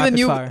is gonna be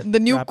the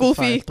new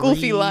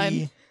kulfi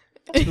line.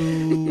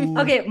 2,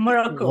 okay,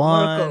 Morocco.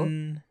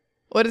 1.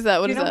 What is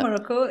that? What Do is you know that?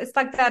 Morocco? It's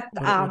like that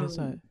What is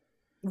that?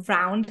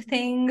 round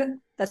thing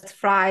that's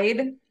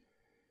fried.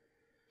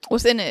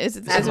 What's in it? Is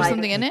there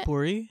something in it?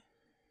 Puri?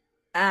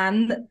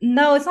 And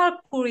no, it's not a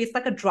puri. It's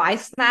like a dry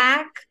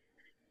snack.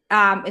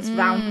 It's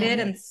rounded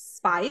and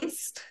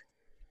spiced.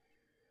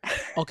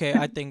 Okay,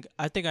 I think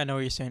I know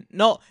what you're saying.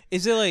 No,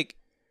 is it like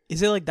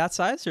that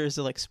size or is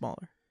it like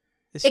smaller?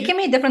 It can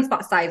be different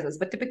sizes,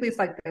 but typically it's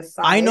like this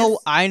size.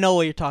 I know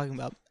what you're talking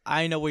about.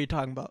 I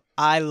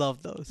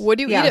love those. What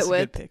do you eat it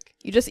with? Good pick.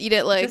 You just eat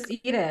it like just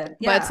eat it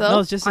by itself? No,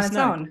 it's just on a its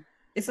snack. own.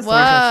 It's a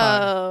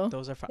Wow.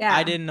 Those are fine. Yeah.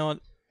 I didn't know.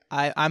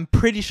 I'm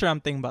pretty sure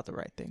I'm thinking about the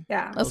right thing.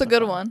 Yeah, that's a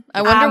good one.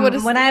 I wonder what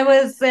is. When I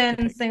was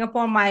in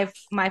Singapore, my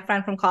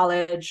friend from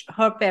college,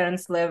 her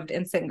parents lived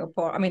in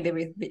Singapore. I mean, they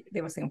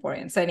were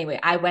Singaporean. So anyway,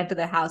 I went to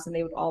their house and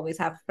they would always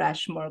have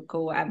fresh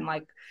Morocco and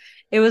like,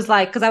 it was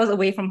like because I was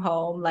away from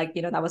home. Like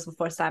that was the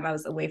first time I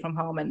was away from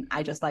home, and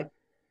I just like,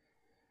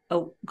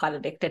 got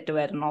addicted to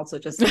it, and also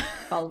just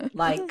felt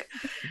like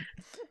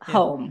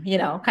home.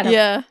 Kind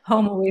of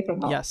home away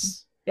from home.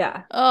 Yes.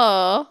 Yeah.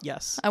 Oh.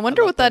 Yes. I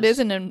wonder what that is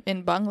in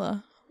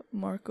Bangla,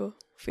 Morocco,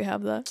 if you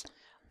have that.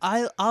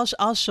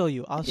 I'll show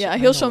you. Yeah, I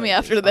he'll know show what me it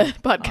after is. the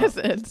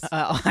podcast ends.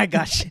 I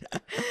got you.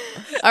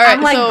 All right,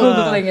 I'm like so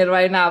Googling it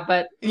right now,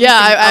 but yeah,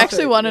 I I'll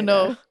actually show want to you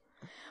know later.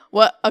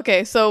 what.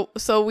 Okay, so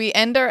we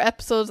end our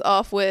episodes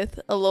off with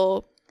a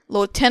little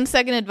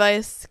 10-second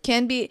advice.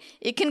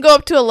 It can go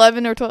up to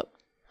 11 or 12.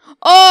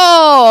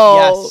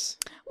 Oh, Yes.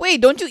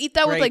 wait, don't you eat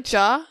that with Great. like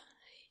cha?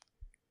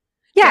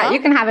 Yeah, Ja? you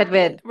can have it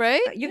with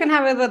Right? you can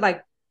have it with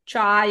like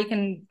chai. You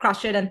can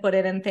crush it and put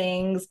it in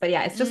things, but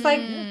yeah, it's just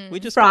like We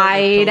just call it,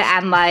 like, fried toast.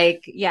 and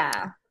like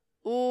yeah,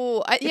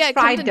 Ooh, It's it comes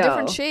fried in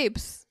different dough.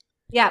 shapes.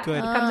 yeah. Good.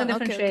 It comes in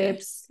different Okay.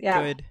 shapes.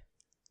 Yeah. Good.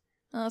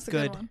 Oh, that's a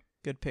Good. good one.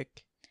 Good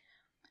pick.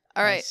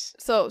 All right. Nice.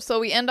 So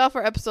we end off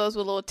our episodes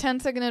with a little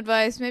 10-second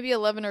advice, maybe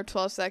 11 or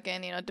 12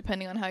 second,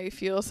 depending on how you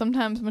feel.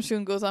 Sometimes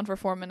Mashun goes on for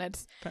 4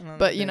 minutes, Depending on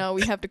but the day.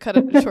 we have to cut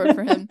it short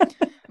for him.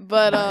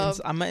 But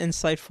I'm an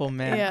insightful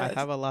man. yeah. I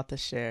have a lot to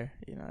share.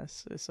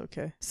 It's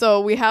okay.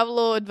 so we have a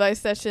little advice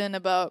session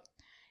about,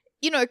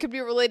 it could be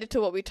related to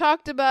what we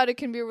talked about. It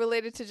can be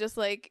related to just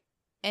like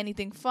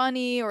anything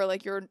funny or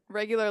like your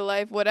regular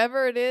life,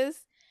 whatever it is.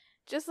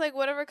 Just like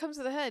whatever comes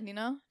to the head,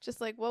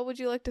 Just like what would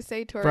you like to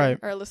say to Right.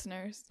 our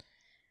listeners?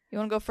 You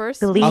want to go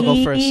first? I'll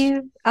go first.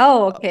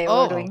 Oh, okay.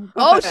 Oh. We're doing.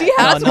 Oh, she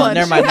has No, one.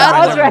 never She mind, has never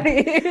I was mind.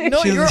 ready.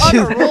 No, She's- you're on a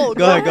she's- roll.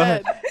 Go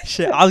ahead.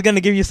 Shit, I was gonna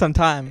give you some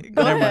time.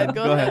 Go Never ahead, mind.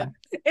 go Go ahead. ahead.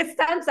 It's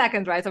 10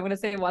 seconds, right? So I'm going to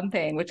say one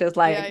thing, which is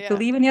like, Yeah.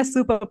 believe in your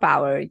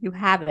superpower. You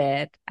have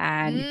it,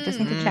 and you just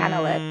need to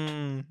channel it.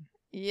 Mm,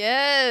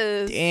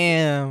 Yes.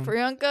 Damn.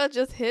 Priyanka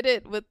just hit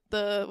it with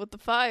the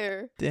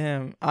fire.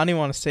 Damn. I don't even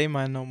want to say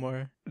mine no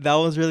more. That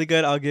was really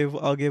good. I'll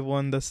give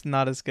one that's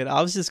not as good.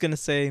 I was just gonna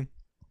say,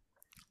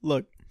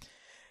 look,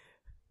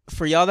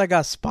 for y'all that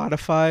got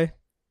Spotify,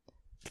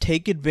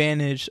 take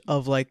advantage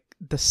of like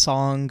the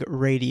song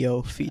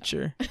radio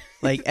feature.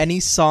 Like any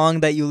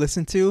song that you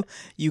listen to,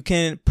 you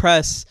can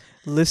press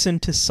listen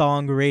to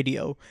song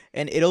radio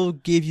and it'll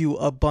give you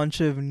a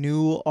bunch of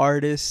new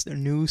artists,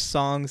 new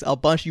songs, a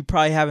bunch you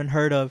probably haven't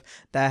heard of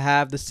that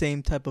have the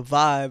same type of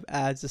vibe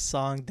as the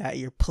song that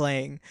you're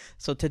playing.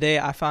 So today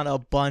I found a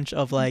bunch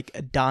of like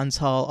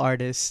dancehall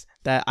artists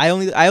that I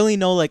only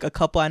know like a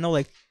couple. I know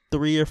like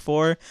 3 or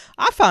 4.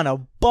 I found a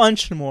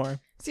bunch more.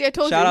 See, I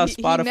told Shout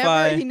you out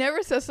Spotify. he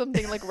never says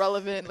something like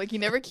relevant. Like he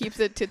never keeps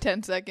it to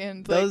 10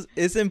 seconds. Like, Those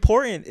it's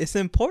important. It's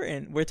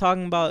important. We're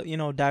talking about,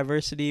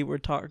 diversity. We're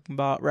talking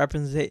about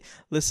representation.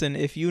 Listen,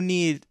 if you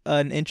need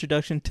an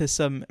introduction to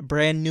some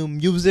brand new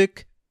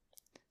music,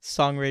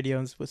 song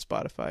radios with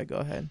Spotify. Go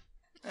ahead.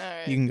 all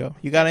right. You can go.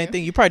 You got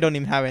anything? You probably don't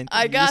even have anything.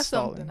 I You're got just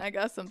stalling.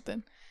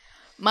 something.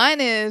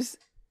 Mine is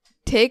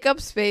take up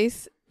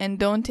space and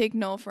don't take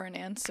no for an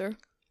answer.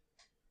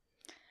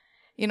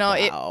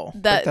 Wow.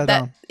 That Break that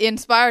down.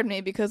 inspired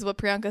me because what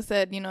Priyanka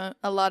said,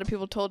 a lot of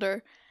people told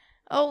her,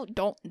 "Oh,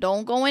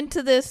 don't go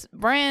into this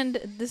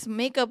this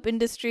makeup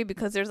industry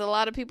because there's a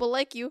lot of people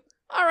like you."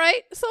 All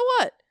right, so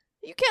what?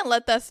 You can't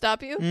let that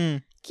stop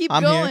you. Keep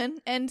I'm going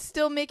and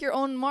still make your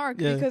own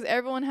mark Yeah. because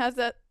everyone has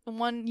that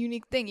one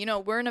unique thing.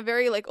 We're in a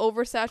very like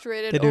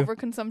oversaturated, They do.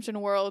 overconsumption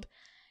world.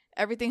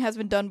 Everything has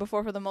been done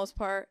before for the most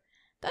part.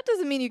 That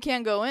doesn't mean you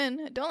can't go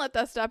in. Don't let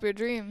that stop your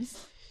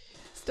dreams.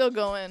 Still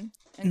go in.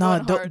 And No,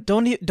 going hard.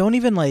 don't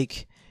even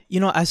like,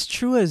 as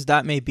true as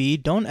that may be,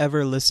 don't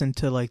ever listen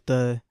to like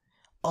the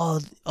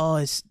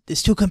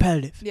it's too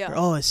competitive. Yeah.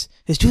 Or,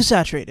 it's too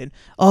saturated.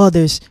 Oh,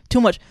 there's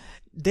too much.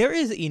 There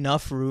is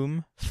enough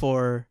room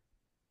for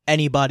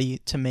anybody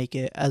to make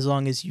it as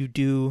long as you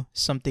do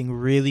something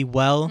really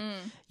well.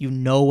 You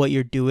know what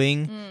you're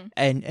doing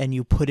and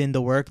you put in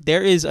the work.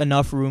 There is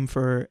enough room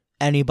for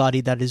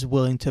anybody that is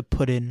willing to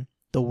put in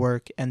the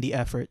work and the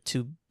effort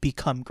to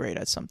become great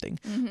at something.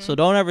 So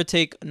don't ever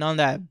take none of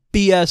that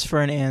BS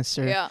for an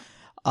answer. Yeah.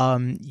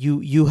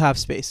 You have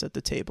space at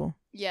the table.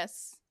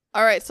 Yes.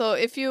 All right. So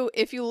if you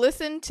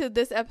listen to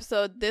this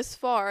episode this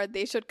far,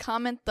 they should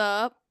comment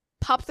the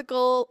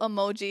popsicle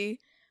emoji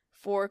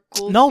for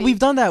cool. No, feet. we've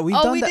done that. We've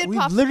Oh, done we that. did We've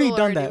popsicle literally done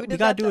already. that. We We did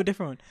gotta that do a too.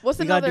 different one. What's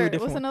We gotta do a another?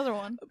 different What's one. another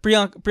one?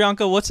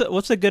 Priyanka,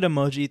 what's a good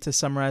emoji to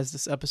summarize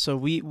this episode?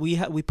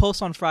 We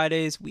post on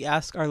Fridays. We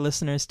ask our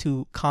listeners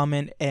to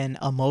comment an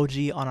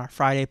emoji on our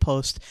Friday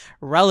post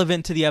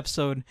relevant to the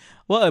episode.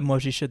 What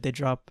emoji should they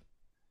drop?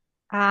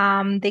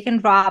 They can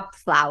drop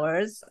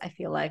flowers. I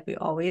feel like we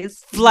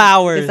always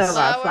Flowers. deserve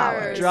our Flowers.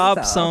 flowers. Drop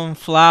so. some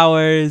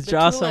flowers. The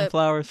Drop some tulip.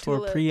 flowers for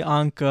Tulip.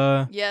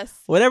 Priyanka. Yes.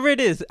 Whatever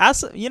it is, have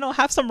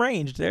some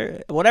range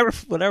there. Whatever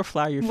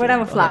flower you're feeling.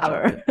 Whatever go ahead, drop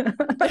flower.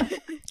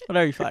 it.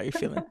 Whatever flower you're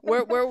feeling.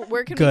 Where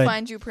can we Good.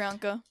 find you,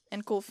 Priyanka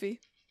and Kulfi?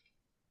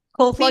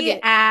 Plug Kulfi it.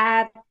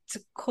 at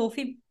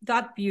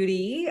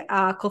kulfi.beauty,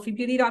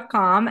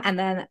 kulfibeauty.com, and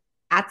then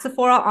at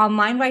Sephora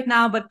online right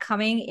now, but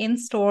coming in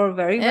store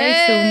very, very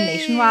soon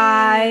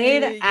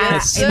nationwide.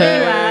 Yes, in the US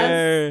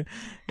sir.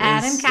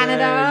 and Yes, in sir.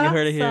 Canada. You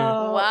heard it here.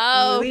 So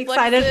Wow, really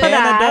excited for flexing.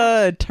 that.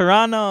 Canada,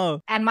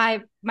 Toronto. And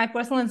my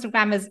personal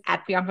Instagram is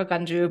at priyanka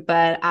ganjoo,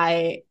 but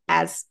I,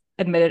 as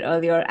admitted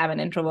earlier, I'm an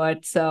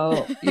introvert,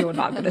 so you're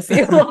not going to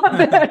see a lot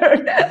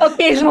there.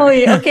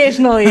 Occasionally,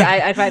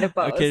 I try to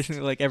post.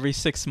 Occasionally, like every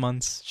 6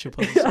 months, she'll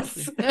post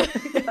Yes. something.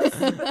 Yes.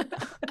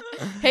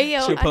 Hey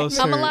yo, She'll post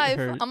I'm her- alive.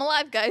 her- I'm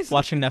alive, guys.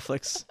 Watching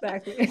Netflix.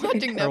 Exactly.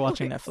 Watching Or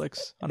watching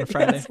Netflix on a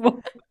Friday. Yes,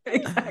 well,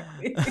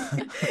 exactly.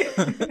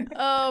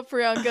 Oh,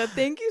 Priyanka,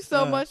 thank you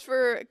so Uh. much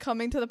for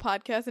coming to the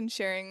podcast and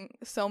sharing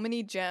so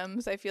many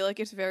gems. I feel like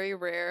it's very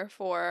rare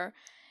for,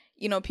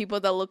 people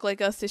that look like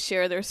us to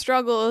share their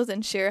struggles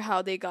and share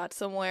how they got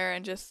somewhere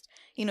and just,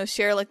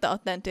 share like the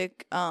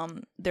authentic,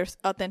 their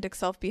authentic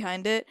self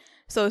behind it.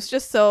 So it's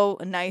just so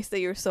nice that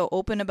you're so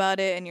open about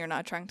it and you're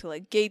not trying to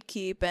like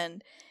gatekeep,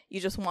 and you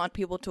just want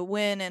people to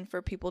win and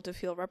for people to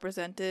feel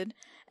represented.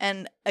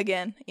 And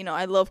again,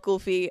 I love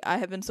Kulfi. I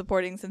have been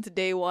supporting since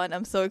day one.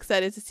 I'm so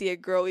excited to see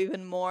it grow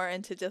even more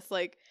and to just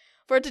like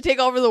for it to take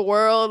over the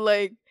world.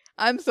 Like,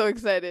 I'm so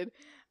excited.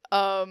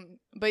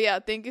 But yeah,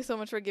 thank you so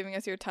much for giving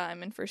us your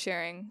time and for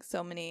sharing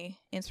so many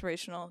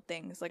inspirational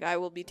things. Like, I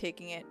will be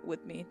taking it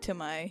with me to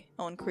my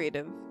own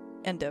creative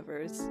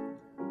endeavors.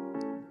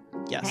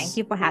 Yes. Thank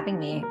you for having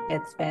me.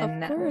 It's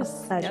been Of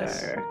course. a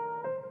pleasure.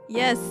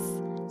 Yes.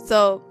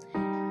 So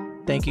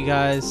Thank you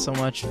guys so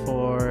much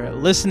for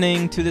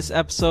listening to this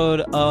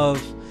episode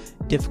of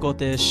Difficult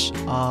Dish.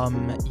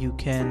 You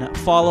can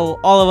follow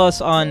all of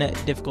us on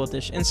Difficult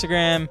Dish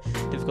Instagram,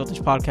 Difficult Dish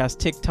Podcast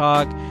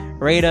TikTok.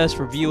 Rate us,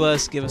 review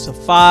us, give us a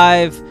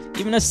 5,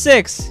 even a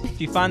 6.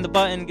 If you find the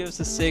button, give us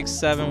a 6,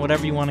 7,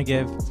 whatever you want to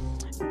give.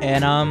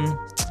 And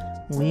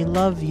we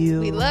love you.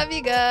 we love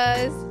you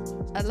guys.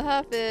 Allah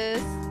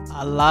Hafiz.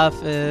 Allah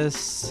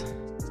Hafiz.